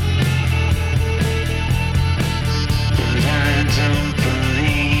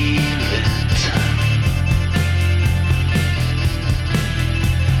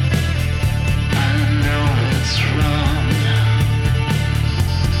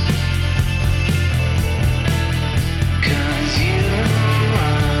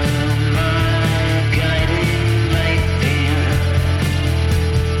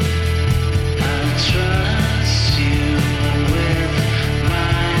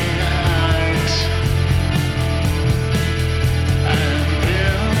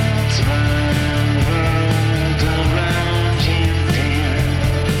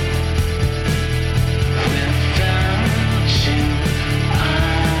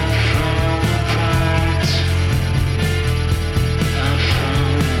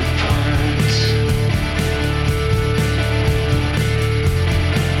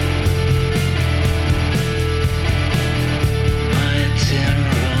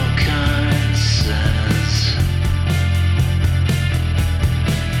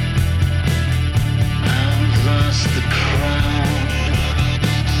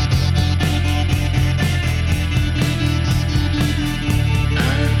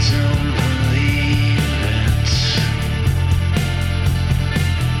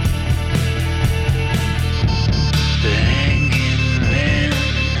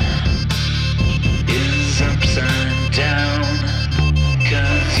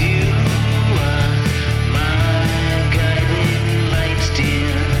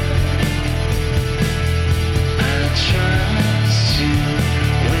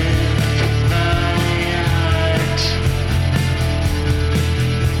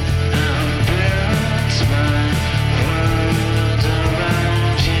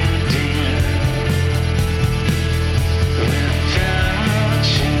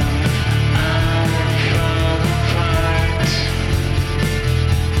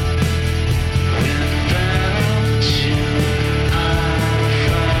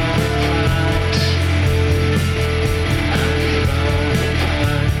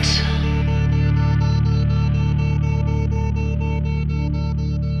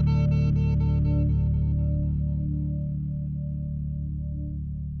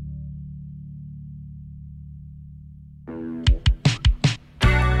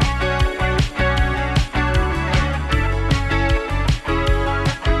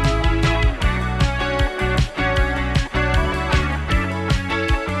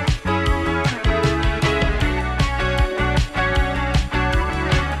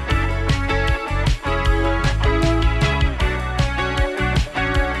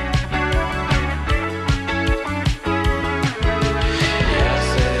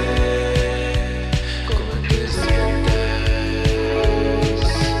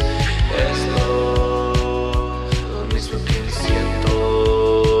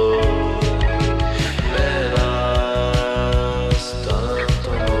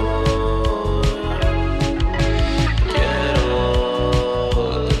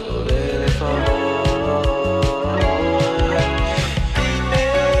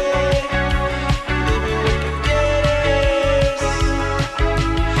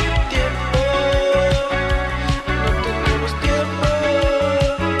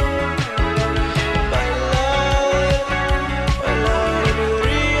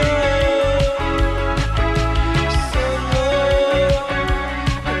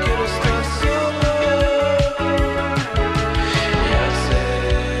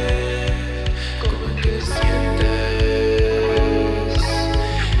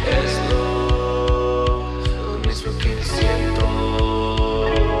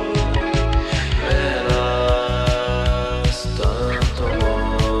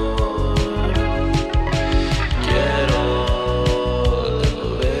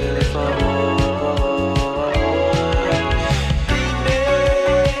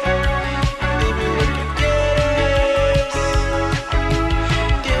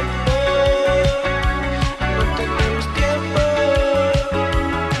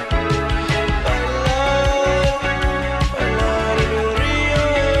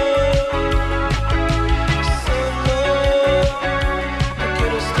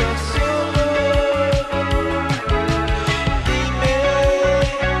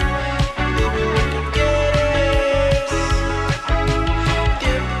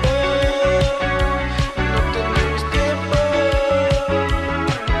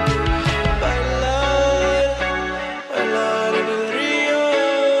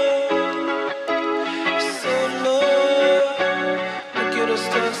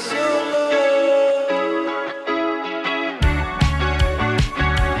 estar solo.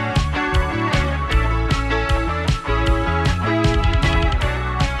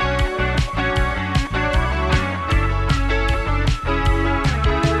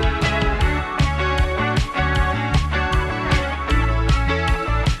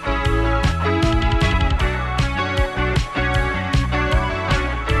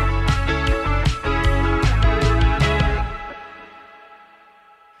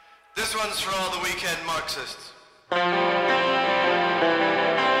 This one's for all the weekend Marxists.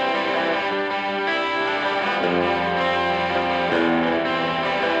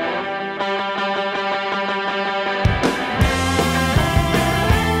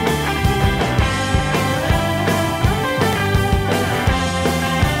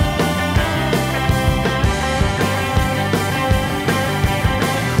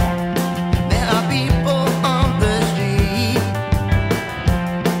 There are people on the street.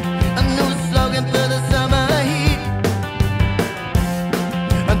 A new slogan for the summer heat.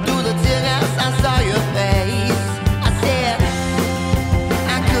 And through the tear gas I saw your face. I said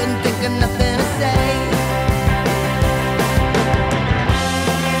I couldn't think of nothing to say.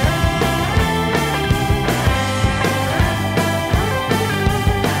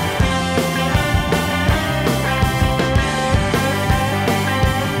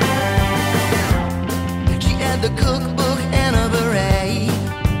 She had the cookbook and a beret.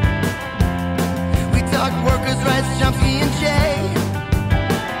 We talked workers' rights, Chomsky and Jay.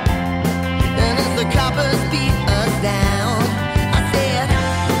 And as the coppers beat us down, I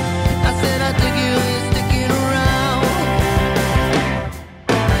said, I think you're sticking around.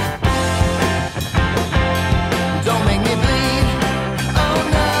 Don't make me bleed, oh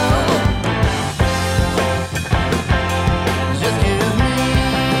no. Just give me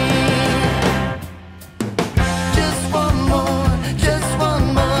just one more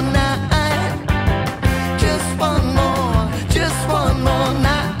night. Just one more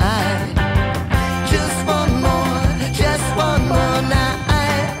night. Just one more night. Just one more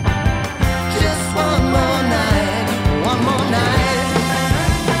night. Just one more night. One more night.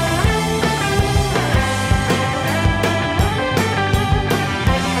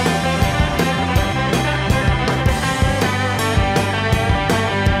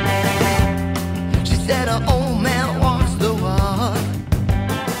 She said her old man walks the walk.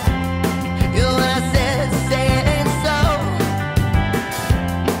 You know what I said? Say it ain't so.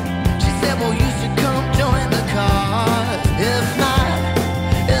 She said, well, you should come join the cause. If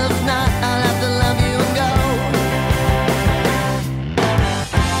not, I'll have to love you and go.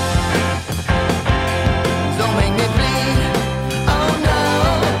 Don't make me bleed, oh no.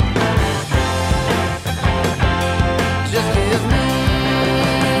 Just give me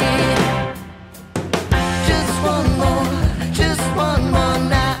just one more night. Just one more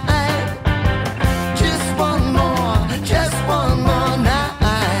night. Just one more night. Just one more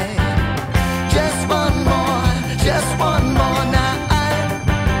night. Just one more night.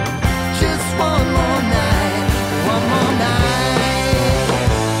 Just one more night. One more night.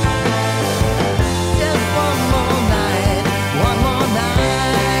 Just one more night. One more night.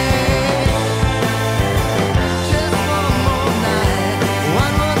 Just one more night.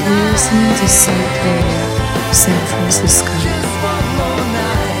 One more night. You're listening to South Radio, San Francisco. Just one more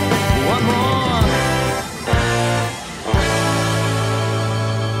night. One more.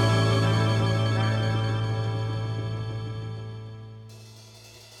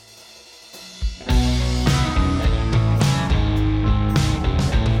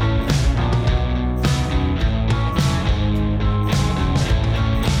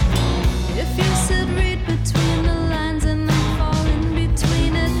 If you said read between the lines and then fall in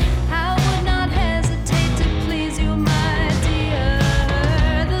between it, I would not hesitate to please you, my dear.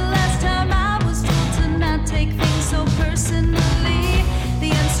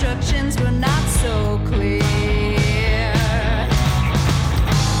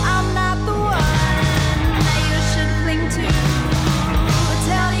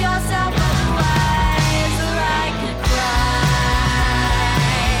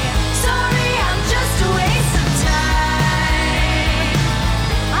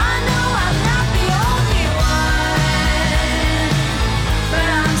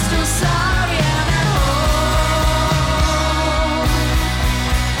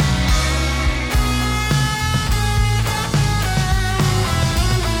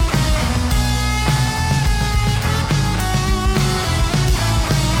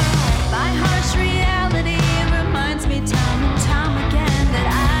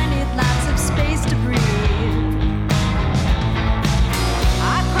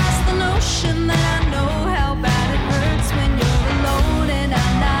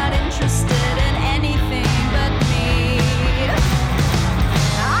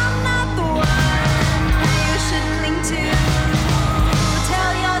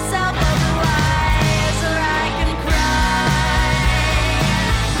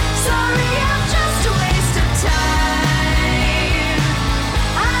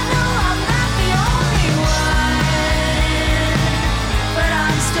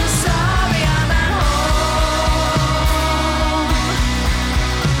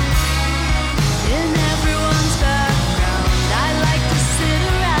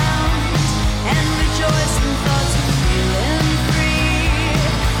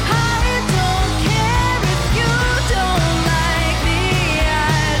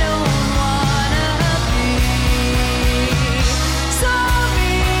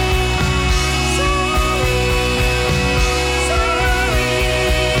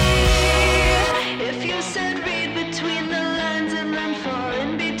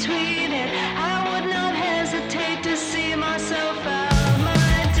 between it. I would not hesitate to see myself out,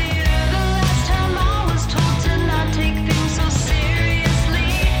 my dear. The last time I was told to not take things so seriously,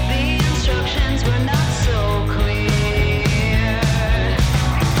 the instructions were not so clear.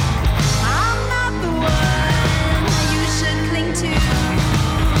 I'm not the one you should cling to.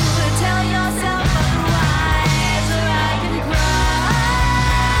 Tell yourself otherwise, or I can cry.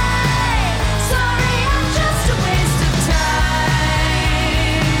 Sorry, I'm just a waste of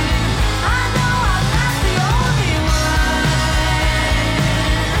time. I know I'm not the only one,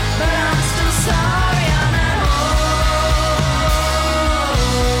 but I'm still sorry I'm at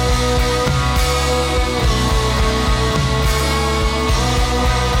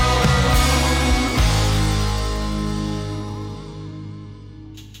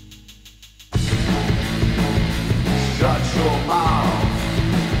Shut your mouth,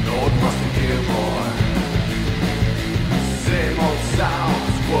 no one wants to hear more. Same old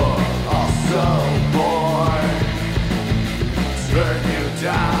sounds were also bored. Turn you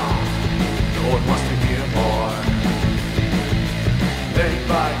down, no one wants to hear more. Make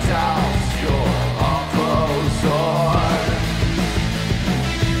my doubts your opposite.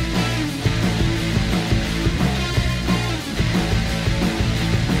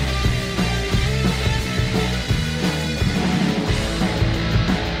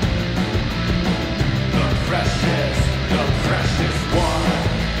 The precious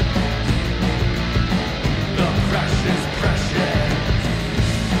one. The precious, precious.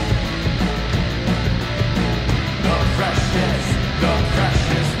 The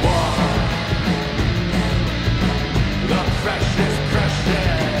precious one. The precious,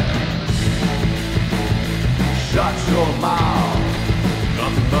 precious. Shut your mouth,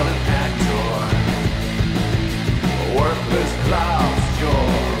 nothing but an actor. Worthless clouds, your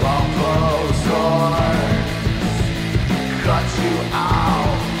opposite. Cut you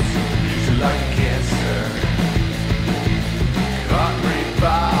out, use you like a cancer. Can't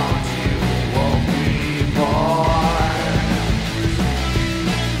rebound, you won't be more.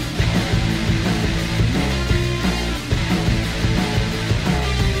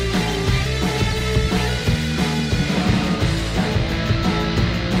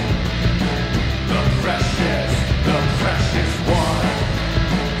 The precious one.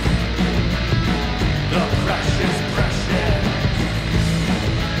 The precious, precious.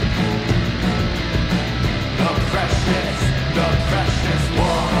 The precious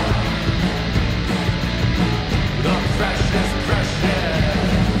one. The precious, precious.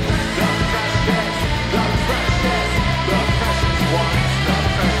 The precious, the precious, the precious one. The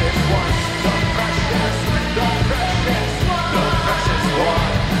precious one. The precious, the precious, the precious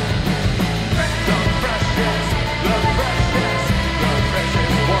one. The precious, the precious, the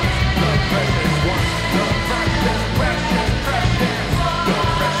precious one. The precious one. The precious, precious, precious, the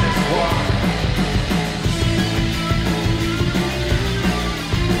precious one.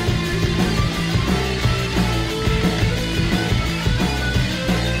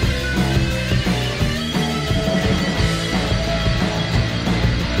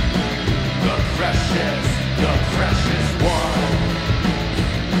 The precious one.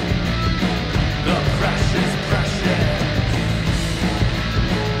 The precious, precious.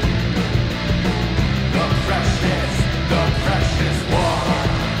 The precious one.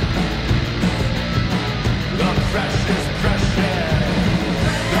 The precious, precious.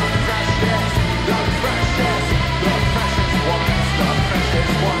 The precious, the precious, the precious one. The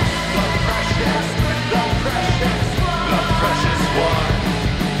precious one. The precious, the precious, the precious one.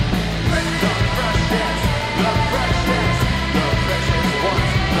 The precious, the precious.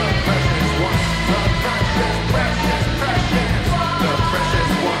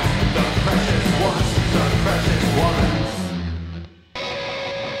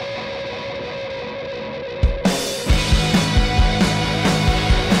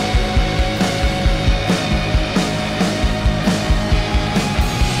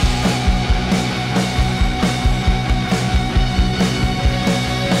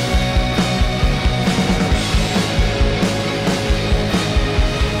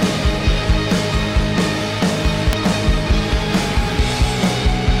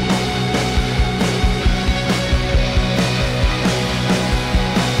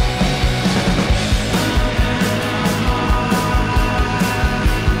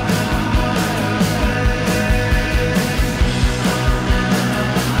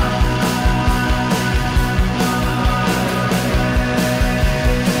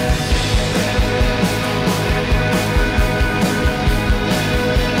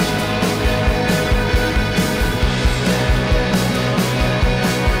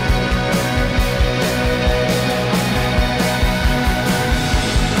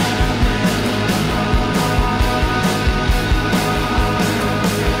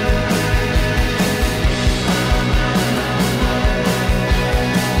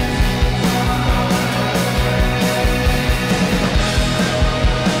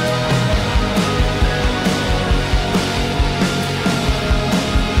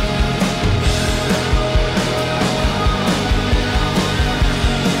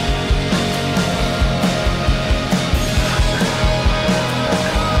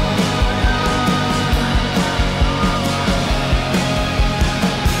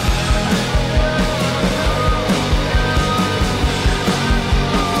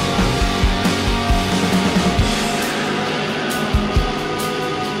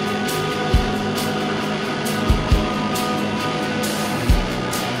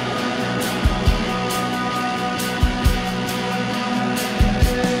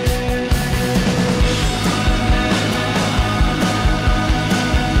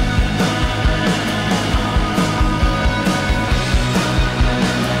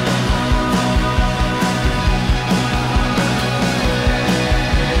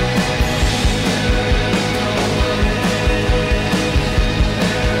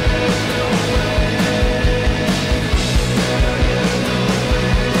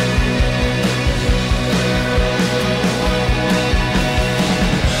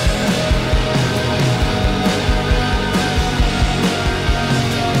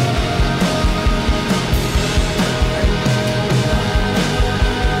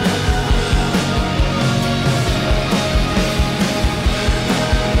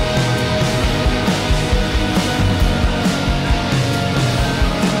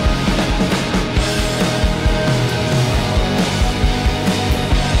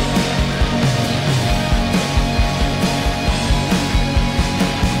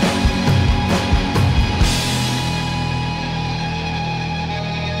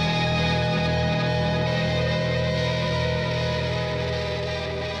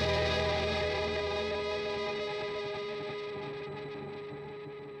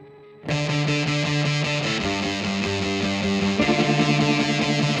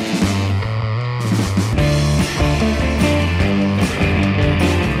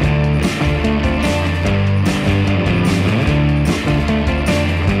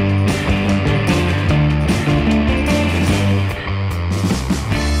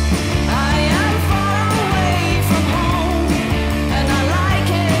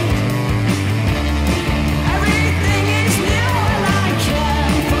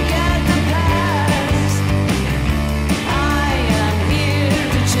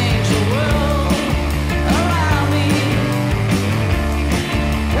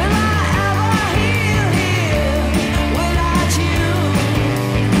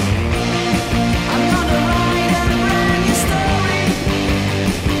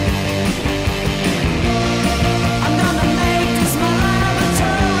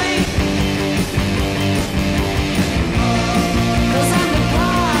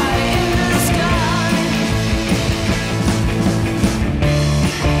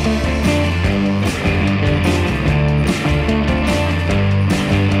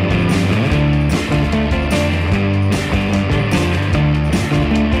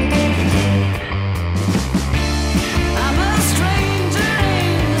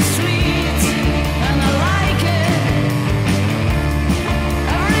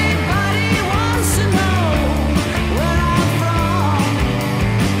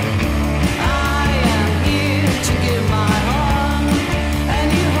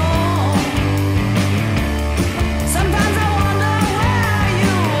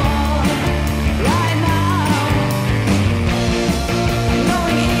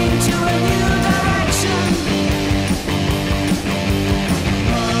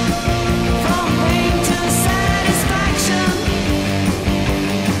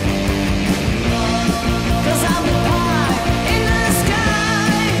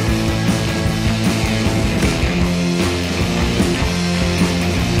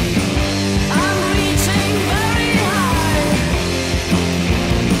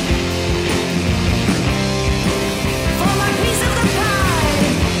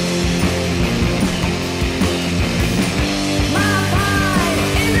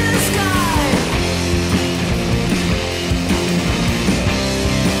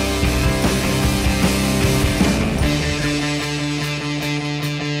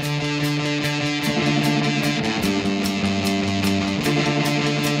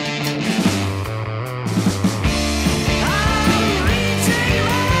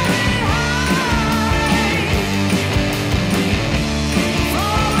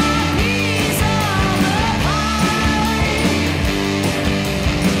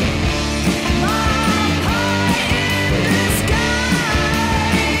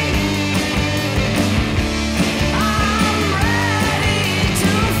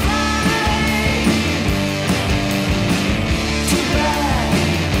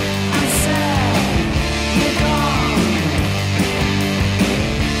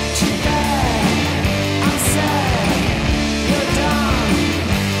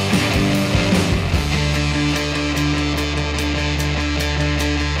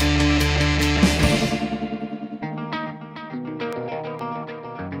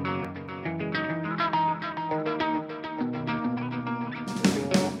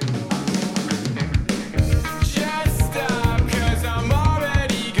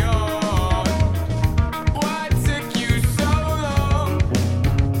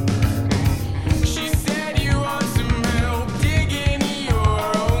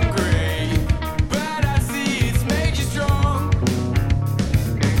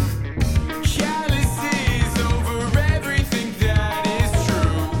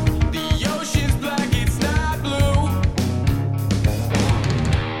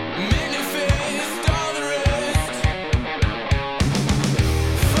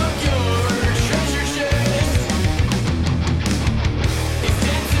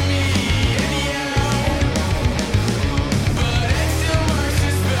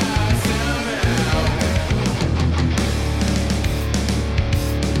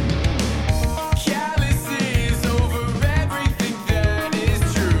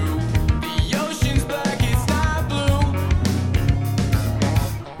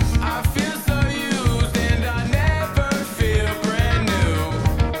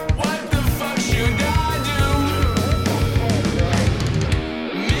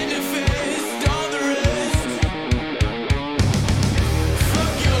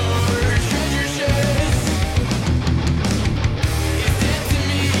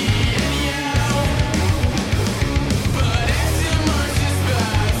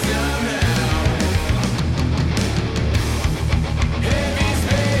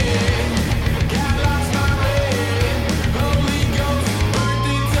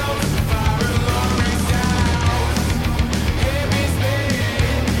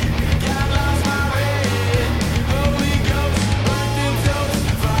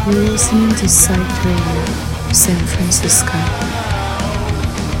 You're listening to Psych Radio, San Francisco.